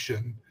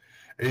Reformation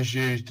is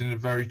used in a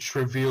very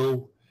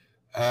trivial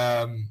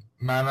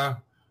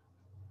manner.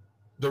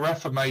 The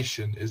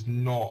Reformation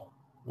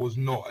was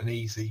not an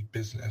easy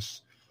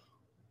business.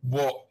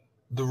 What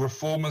the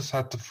Reformers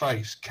had to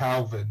face,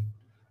 Calvin,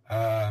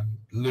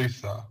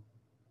 Luther,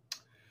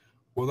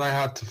 what they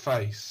had to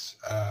face,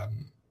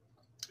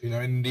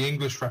 in the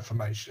English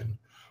Reformation,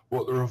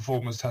 what the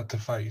Reformers had to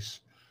face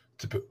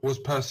was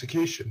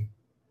persecution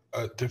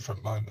at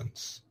different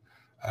moments.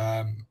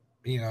 And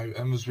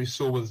as we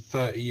saw with the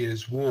 30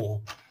 Years'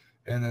 War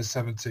in the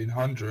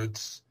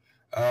 1700s,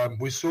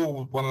 we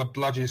saw one of the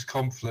bloodiest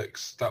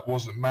conflicts that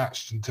wasn't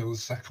matched until the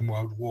Second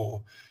World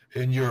War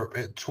in Europe.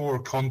 It tore a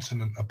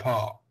continent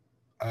apart.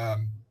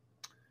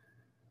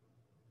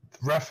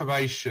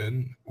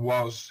 Reformation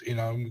was,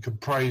 and we can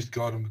praise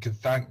God and we can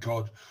thank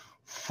God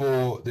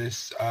for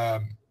this,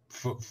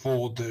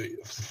 for the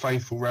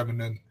faithful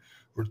remnant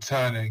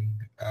returning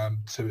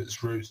to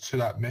its roots, to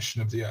that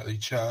mission of the early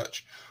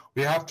church.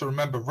 We have to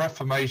remember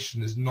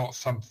Reformation is not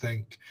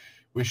something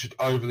we should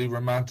overly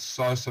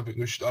romanticize, something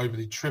we should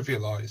overly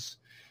trivialize,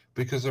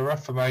 because the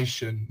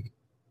Reformation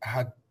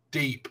had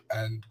deep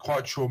and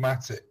quite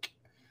traumatic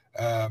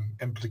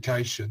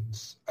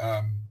implications,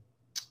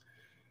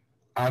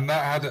 and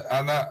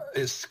that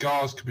its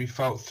scars could be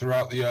felt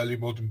throughout the early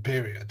modern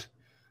period,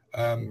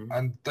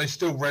 and they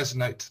still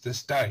resonate to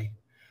this day.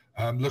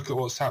 Look at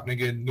what's happening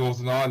in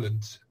Northern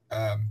Ireland,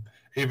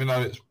 even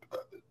though it's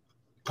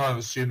kind of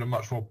assumed a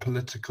much more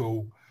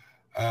political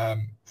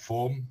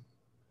form.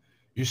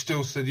 You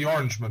still see the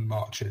Orangemen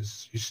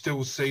marches. You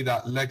still see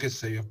that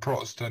legacy of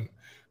Protestant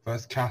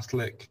versus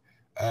Catholic.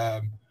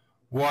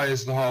 Why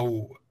is the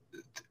whole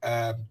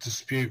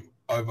dispute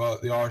over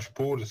the Irish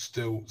border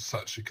still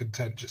such a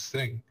contentious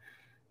thing?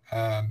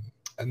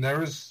 And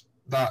there is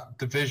that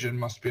division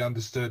must be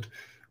understood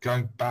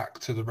going back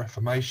to the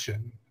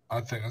Reformation.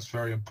 I think that's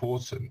very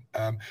important.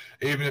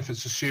 Even if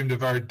it's assumed a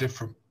very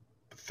different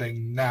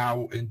thing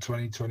now in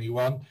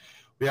 2021,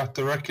 we have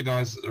to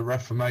recognise that the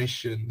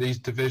Reformation, these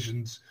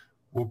divisions,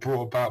 were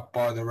brought about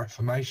by the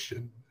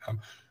Reformation,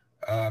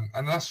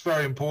 and that's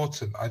very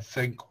important. I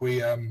think we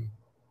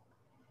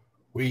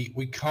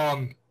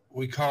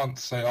can't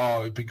say,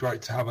 oh, it'd be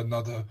great to have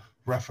another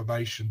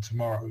Reformation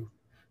tomorrow,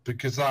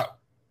 because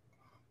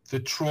the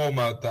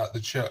trauma that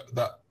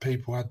that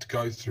people had to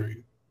go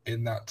through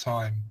in that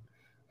time,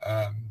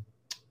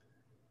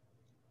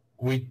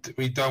 we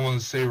don't want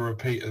to see a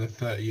repeat of the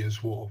 30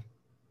 Years' War.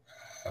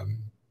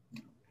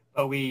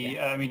 But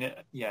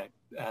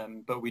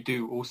but we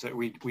do also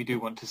we do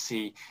want to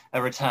see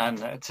a return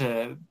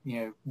to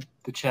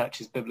the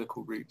church's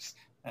biblical roots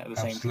at the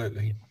same time.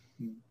 Absolutely.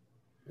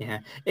 Yeah,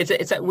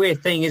 it's that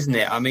weird thing, isn't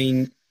it? I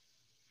mean,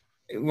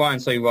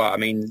 Ryan's so right. I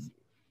mean,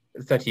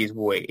 30 Years'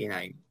 War,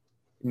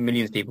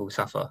 millions of people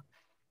suffer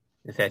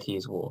the 30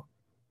 Years' War.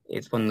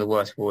 It's one of the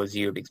worst wars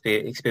Europe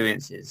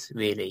experiences,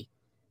 really,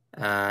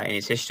 in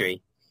its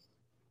history,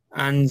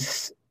 and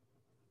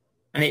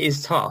it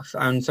is tough.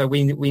 And so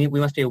we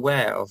must be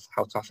aware of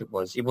how tough it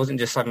was. It wasn't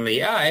just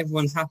suddenly,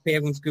 everyone's happy,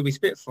 everyone's good, we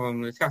split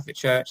from the Catholic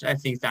Church,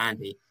 everything's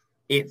dandy.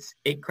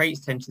 It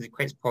creates tensions, it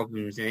creates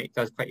problems, and it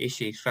does create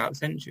issues throughout the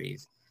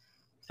centuries.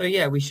 So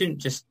yeah, we shouldn't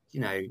just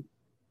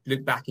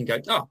look back and go,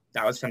 oh,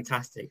 that was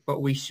fantastic.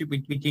 But we do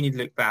need to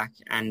look back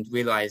and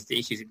realise the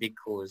issues it did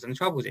cause and the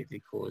troubles it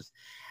did cause.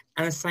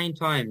 And at the same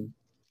time,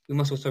 we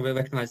must also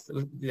recognise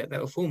that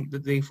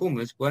the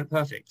reformers weren't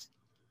perfect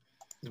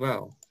as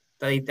well.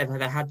 They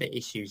had their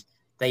issues.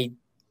 They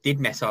did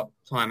mess up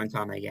time and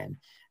time again,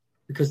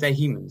 because they're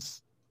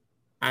humans,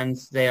 and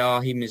they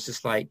are humans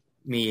just like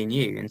me and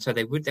you, and so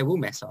they will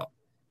mess up.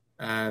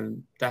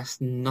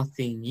 That's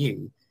nothing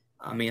new.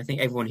 I mean, I think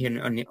everyone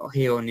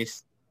here on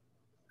this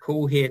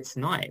call here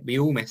tonight, we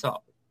all mess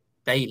up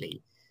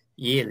daily,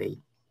 yearly,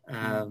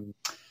 and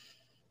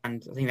I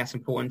think that's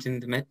important in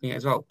the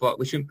as well. But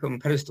we shouldn't put them on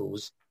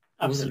pedestals.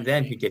 It wasn't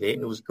them who did it;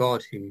 it was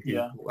God who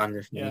ran the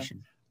Reformation.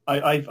 Yeah.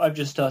 I've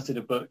just started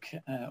a book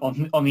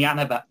on the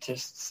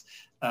Anabaptists,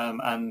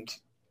 and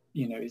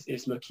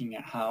it's looking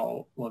at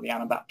how the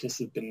Anabaptists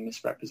have been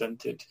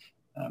misrepresented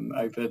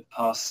over the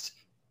past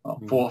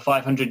 400 or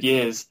 500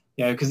 years.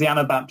 Because the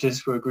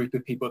Anabaptists were a group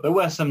of people. There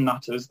were some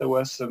nutters, there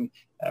were some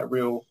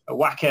real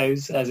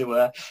wackos, as it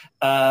were,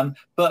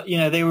 but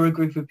they were a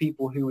group of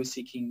people who were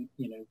seeking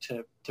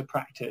to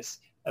practice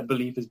a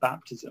believer's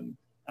baptism,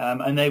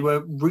 and they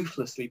were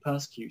ruthlessly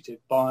persecuted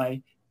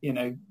by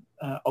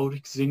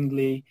Ulrich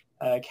Zwingli,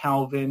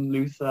 Calvin,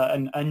 Luther,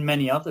 and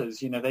many others.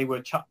 They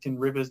were chucked in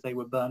rivers, they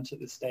were burnt at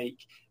the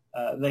stake,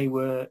 they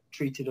were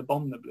treated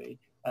abominably.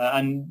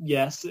 And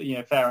yes,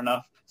 fair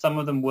enough. Some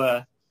of them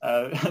were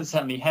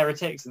certainly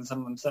heretics, and some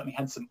of them certainly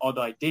had some odd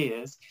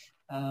ideas.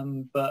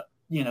 But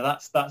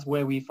that's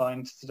where we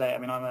find today. I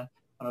mean, I'm a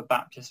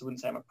Baptist. I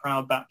wouldn't say I'm a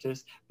proud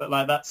Baptist, but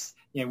like that's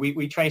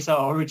we trace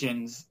our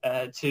origins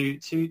to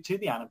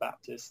the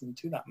Anabaptists and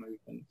to that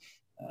movement.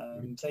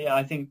 So yeah,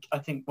 I think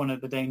one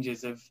of the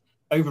dangers of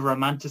over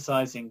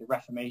romanticizing the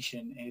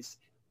Reformation is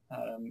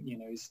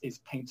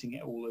painting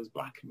it all as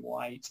black and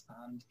white,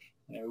 and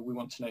we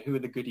want to know who are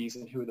the goodies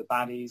and who are the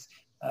baddies.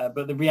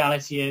 But the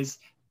reality is,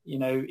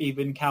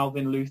 even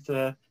Calvin,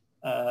 Luther,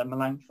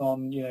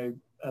 Melanchthon,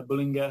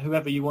 Bullinger,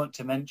 whoever you want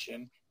to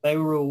mention, they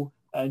were all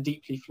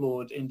deeply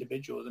flawed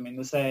individuals. I mean,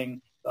 the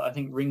saying that I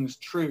think rings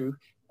true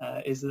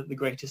is that the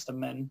greatest of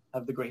men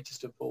have the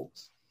greatest of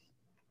faults.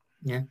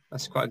 Yeah,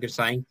 that's quite a good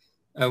saying.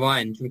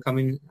 Ryan, do you come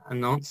in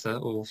and answer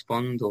or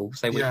respond or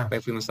say whatever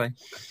you want to say?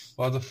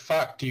 Well, the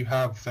fact you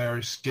have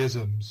various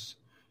schisms,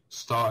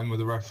 starting with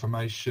the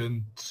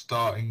Reformation,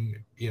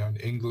 starting in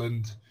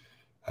England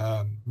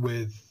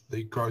with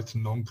the growth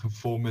of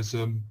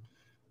nonconformism.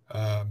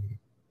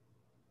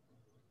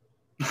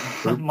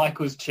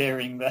 Michael's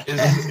cheering there.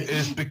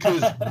 is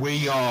because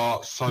we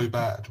are so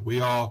bad.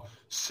 We are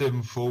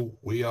sinful.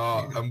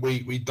 And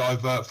we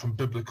divert from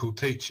biblical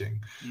teaching.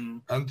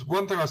 And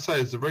one thing I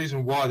say is the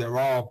reason why there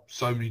are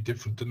so many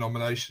different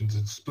denominations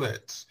and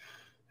splits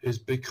is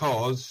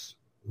because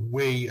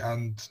we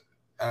and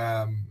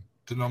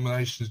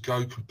denominations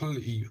go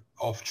completely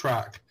off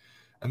track,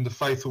 and the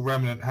faithful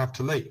remnant have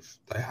to leave.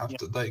 They have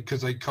to,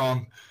 because they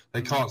can't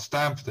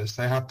stand for this.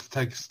 They have to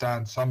take a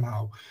stand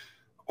somehow.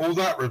 All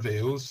that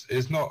reveals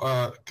is not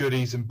a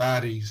goodies and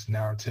baddies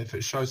narrative.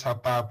 It shows how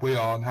bad we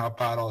are and how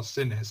bad our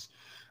sin is.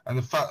 And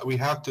the fact that we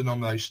have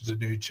denominations of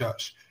New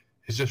Church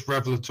is just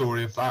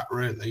revelatory of that,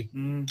 really.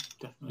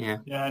 Definitely.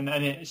 Yeah, and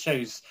it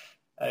shows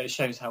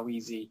how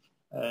easy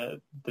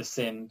the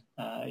sin,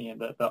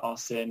 that our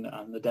sin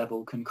and the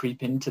devil can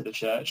creep into the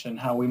church, and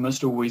how we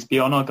must always be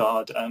on our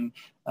guard. And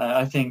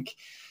I think,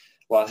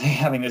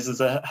 having this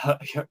as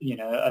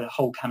a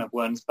whole can of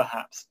worms,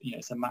 perhaps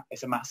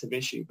it's a massive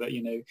issue. But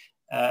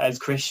as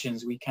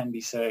Christians, we can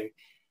be so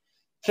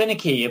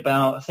finicky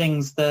about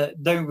things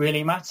that don't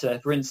really matter.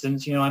 For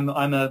instance, I'm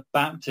a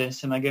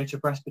Baptist and I go to a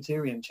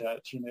Presbyterian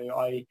church.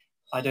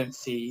 I don't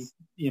see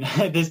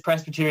this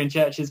Presbyterian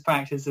church's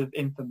practice of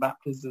infant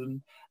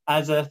baptism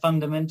as a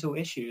fundamental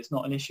issue. It's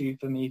not an issue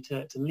for me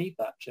to leave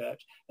that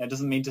church. It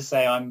doesn't mean to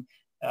say I'm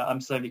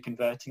slowly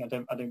converting. I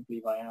don't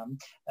believe I am.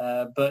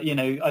 But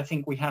I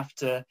think we have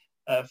to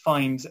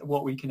find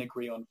what we can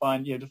agree on.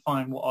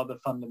 Define what are the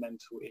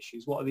fundamental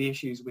issues. What are the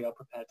issues we are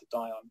prepared to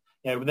die on?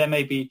 There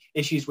may be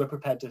issues we're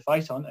prepared to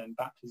fight on, and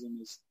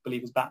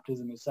believers'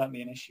 baptism is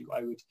certainly an issue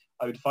I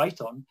would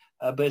fight on.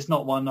 But it's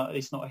not one.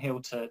 It's not a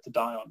hill to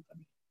die on for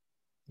me.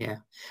 Yeah,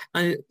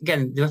 and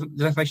again, the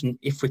Reformation,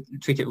 if we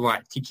treat it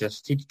right,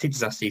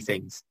 teaches us these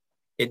things.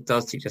 It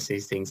does teach us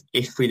these things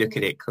if we look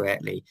at it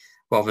correctly,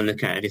 rather than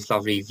looking at this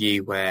lovely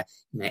view where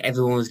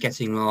everyone was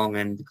getting wrong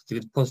and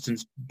the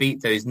Protestants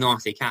beat those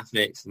nasty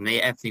Catholics and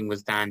everything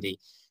was dandy.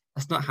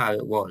 That's not how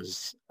it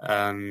was.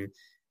 People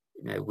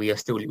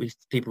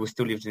were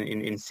still living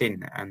in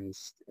sin and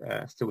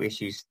still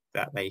issues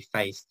that they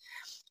faced.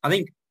 I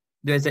think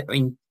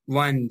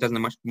Ryan doesn't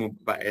know much more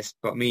about this,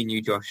 but me and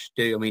you, Josh,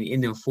 do. I mean,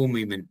 in the Reform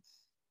movement,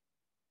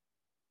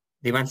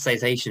 the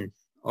romanticization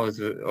of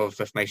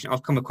Reformation,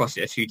 I've come across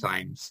it a few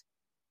times,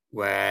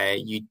 where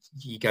you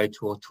go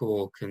to a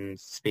talk and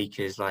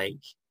speakers talk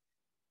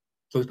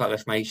about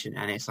Reformation,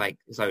 and it's like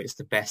as though it's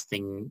the best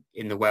thing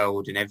in the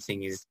world and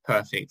everything is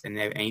perfect, and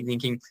you're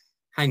thinking,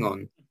 hang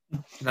on,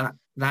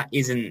 that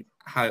isn't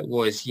how it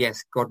was.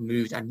 Yes, God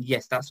moved, and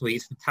yes, that's why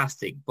it's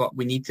fantastic, but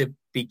we need to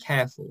be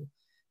careful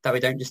that we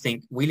don't just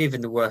think we live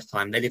in the worst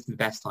time, they live in the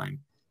best time,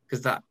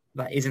 because that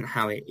isn't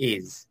how it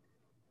is.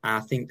 And I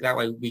think that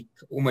way we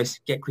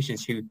almost get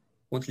Christians who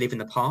want to live in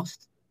the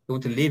past. They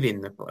want to live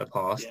in the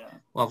past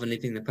rather than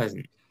live in the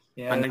present.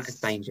 Yeah, and that's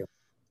danger.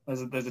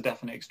 There's a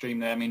definite extreme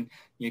there. I mean,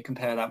 you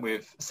compare that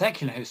with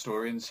secular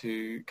historians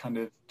who kind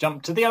of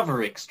jump to the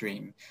other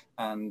extreme,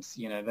 and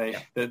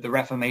the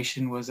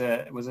Reformation was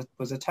a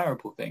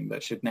terrible thing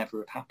that should never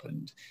have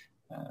happened.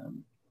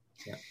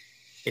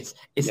 It's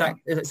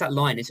that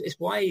line. It's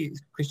why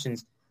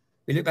Christians,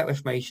 we look back at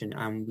Reformation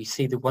and we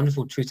see the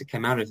wonderful truths that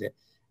came out of it,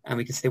 and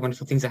we can see the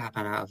wonderful things that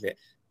happen out of it.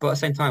 But at the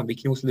same time, we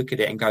can also look at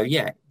it and go,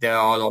 yeah, there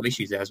are a lot of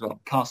issues there as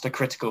well. Cast a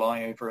critical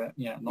eye over it,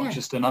 not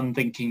just an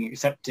unthinking,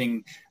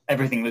 accepting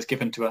everything that's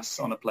given to us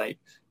on a plate.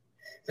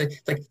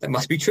 That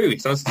must be true.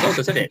 It's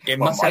also said it.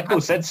 Michael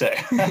said so.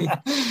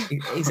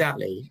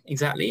 Exactly.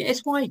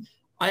 It's why...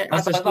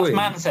 That's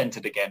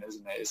man-centered again,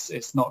 isn't it?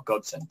 It's not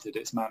God-centered,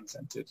 it's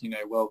man-centered.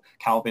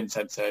 Calvin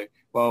said so.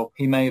 Well,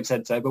 he may have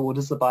said so, but what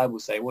does the Bible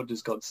say? What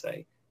does God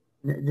say?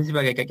 This is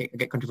where I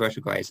get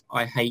controversial, guys.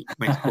 I hate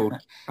when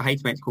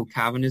it's called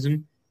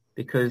Calvinism,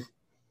 because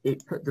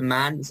it put the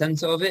man at the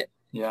centre of it.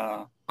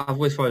 Yeah. I've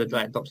always followed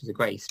the Doctrines of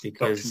Grace,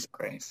 because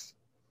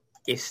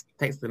it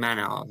takes the man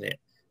out of it.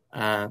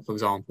 For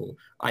example,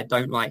 I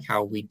don't like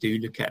how we do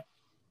look at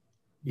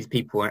these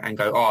people and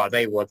go, oh,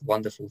 they were the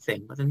wonderful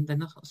thing. But then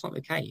that's not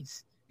the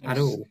case at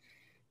all.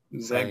 It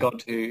was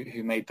God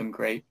who made them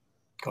great,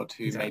 God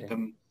who Exactly. made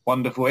them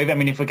wonderful. If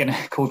we're going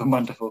to call them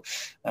wonderful.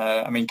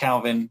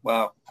 Calvin,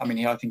 well,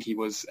 I think he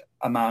was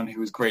a man who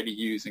was greatly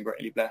used and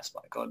greatly blessed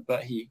by God,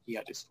 but he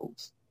had his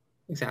faults.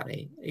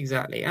 Exactly.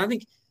 And I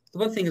think the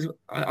one thing is,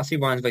 I see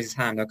Ryan's raised his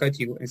hand. I'll go to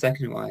you in a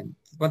second, Ryan.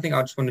 One thing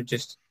I just want to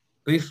just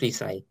briefly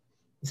say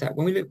is that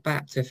when we look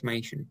back to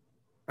Reformation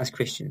as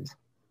Christians,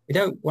 we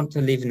don't want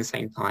to live in the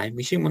same time.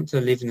 We shouldn't want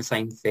to live in the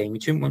same thing. We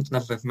shouldn't want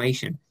another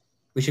Reformation.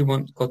 We should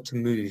want God to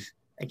move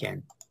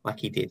again, like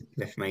he did in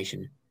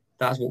Reformation.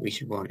 That's what we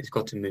should want, is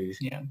God to move.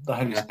 Yeah, the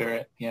Holy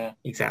Spirit, yeah.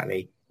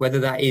 Exactly. Whether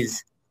that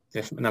is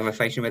another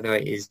Reformation, whether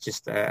it is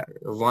just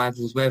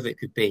revivals, wherever it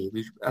could be.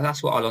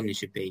 That's what our longing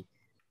should be.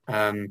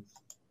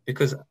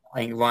 Because I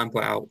think Ryan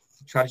brought out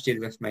the tragedy of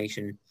the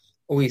Reformation,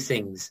 all these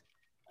things,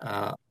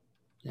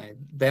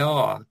 they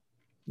are,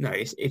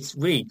 it's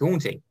really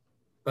daunting.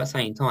 But at the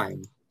same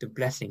time, the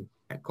blessing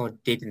that God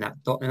did in that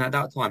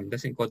time, the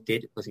blessing God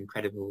did was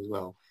incredible as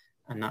well.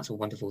 And that's a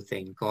wonderful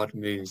thing. God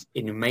moves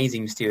in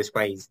amazing, mysterious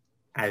ways,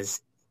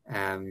 as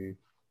the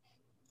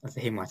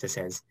hymn writer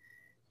says.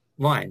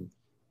 Ryan,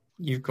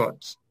 you've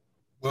got...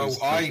 Well,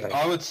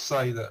 I would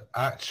say that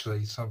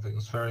actually something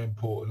that's very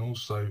important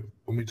also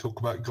when we talk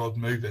about God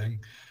moving,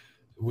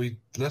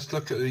 let's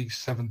look at the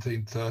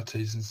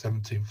 1730s and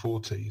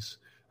 1740s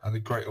and the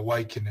Great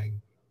Awakening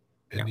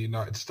in the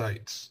United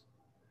States.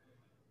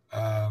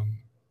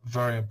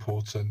 Very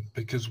important,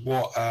 because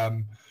what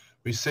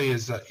we see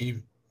is that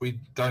we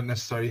don't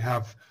necessarily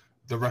have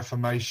the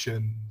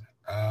Reformation,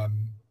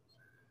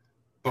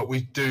 but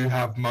we do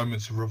have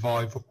moments of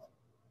revival.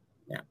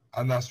 Yeah.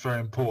 And that's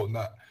very important.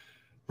 That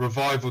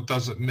revival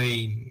doesn't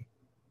mean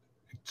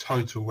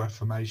total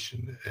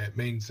reformation. It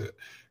means that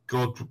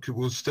God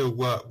will still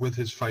work with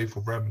his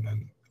faithful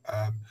remnant.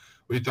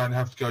 We don't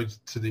have to go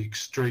to the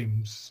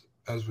extremes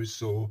as we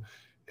saw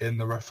in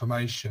the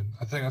Reformation.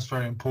 I think that's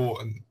very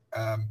important.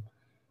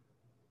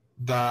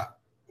 That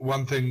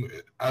one thing,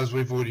 as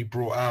we've already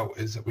brought out,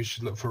 is that we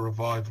should look for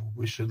revival.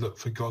 We should look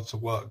for God to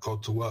work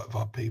with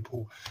our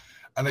people.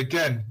 And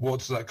again, what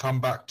does that come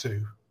back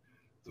to?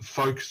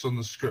 Focus on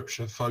the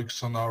scripture,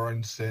 focus on our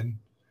own sin,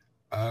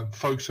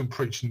 focus on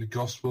preaching the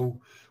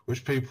gospel,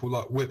 which people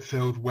like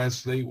Whitefield,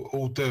 Wesley were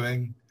all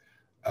doing.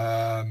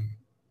 And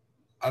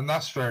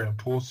that's very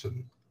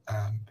important,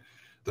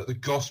 that the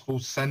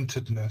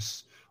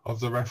gospel-centeredness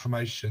of the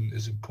Reformation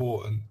is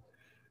important.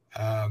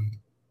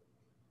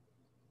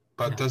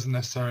 But it doesn't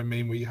necessarily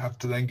mean we have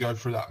to then go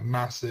through that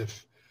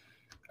massive,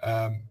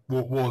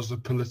 what was a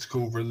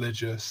political,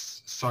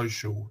 religious,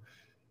 social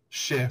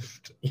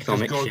shift.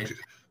 Economic shift.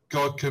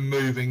 God can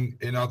move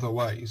in other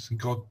ways, and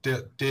God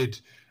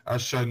did,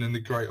 as shown in the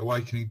Great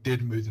Awakening,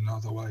 did move in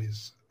other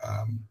ways.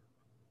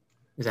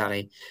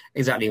 Exactly,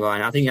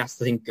 Ryan. I think that's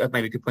the thing.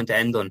 Maybe a good point to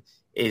end on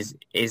is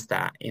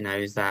that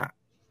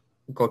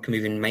God can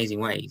move in amazing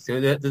ways. So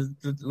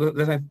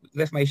the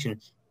Reformation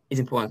is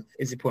important.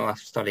 It's important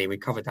to study. We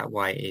covered that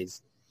why it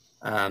is.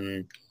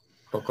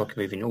 But God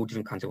can move in all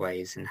different kinds of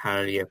ways, and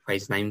hallelujah,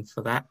 praise his name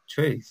for that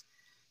truth.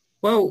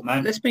 Well,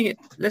 let's bring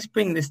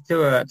this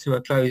to a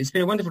close. It's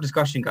been a wonderful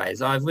discussion,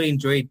 guys. I've really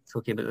enjoyed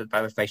talking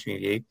about Reformation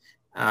with you.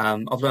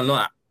 I've learned a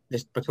lot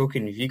just by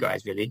talking with you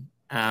guys, really.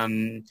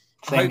 Same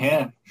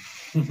here.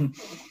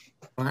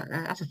 Well,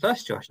 that's a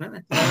first, Josh,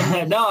 isn't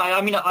it? No,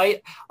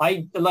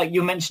 I like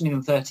you're mentioning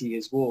the 30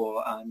 Years'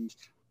 War, and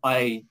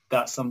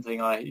that's something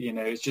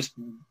it's just,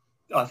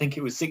 I think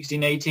it was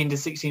 1618 to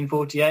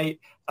 1648,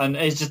 and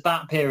it's just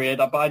that period.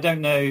 But I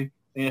don't know,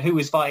 who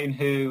was fighting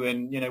who,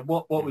 and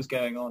what was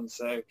going on.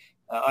 So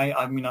I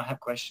have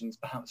questions,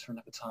 perhaps for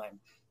another time.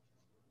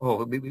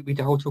 Oh, we did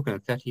a whole talk on the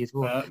 30 Years'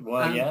 War.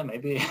 Yeah,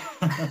 maybe.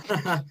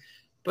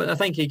 But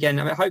thank you again.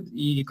 I hope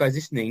you guys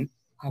listening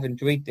have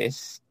enjoyed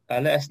this.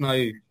 Let us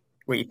know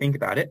what you think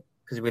about it,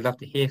 because we'd love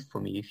to hear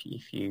from you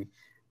if you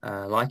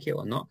like it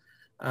or not.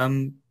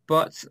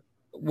 But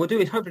we'll do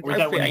it. Hopefully, we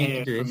don't want to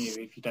hear from you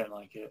if you don't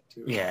like it.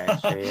 Yeah,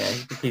 sure, yeah.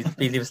 Please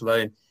leave us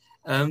alone.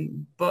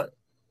 But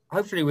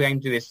hopefully, we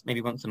aim to do this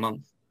maybe once a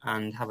month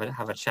and have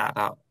a chat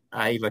about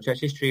either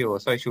church history or a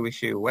social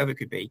issue or whatever it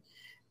could be.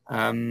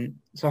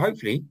 So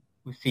hopefully,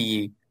 we'll see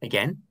you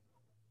again,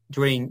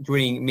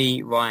 joining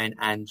me, Ryan,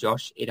 and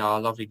Josh in our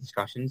lovely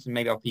discussions, and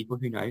maybe our people,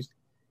 who knows.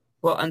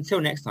 Well, until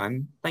next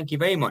time, thank you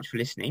very much for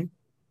listening.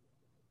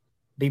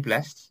 Be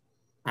blessed,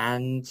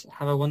 and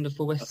have a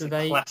wonderful rest of the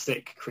day.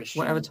 Classic Christian.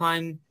 Whatever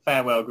time.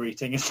 Farewell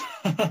greetings.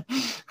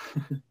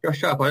 Josh,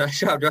 shut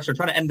up, Josh. I'm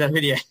trying to end that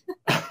video.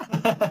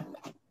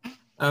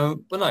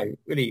 But no,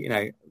 really,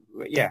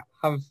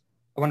 have a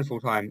wonderful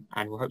time,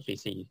 and we'll hopefully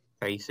see you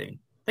very soon.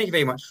 Thank you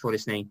very much for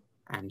listening,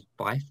 and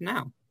bye for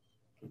now.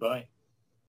 Goodbye.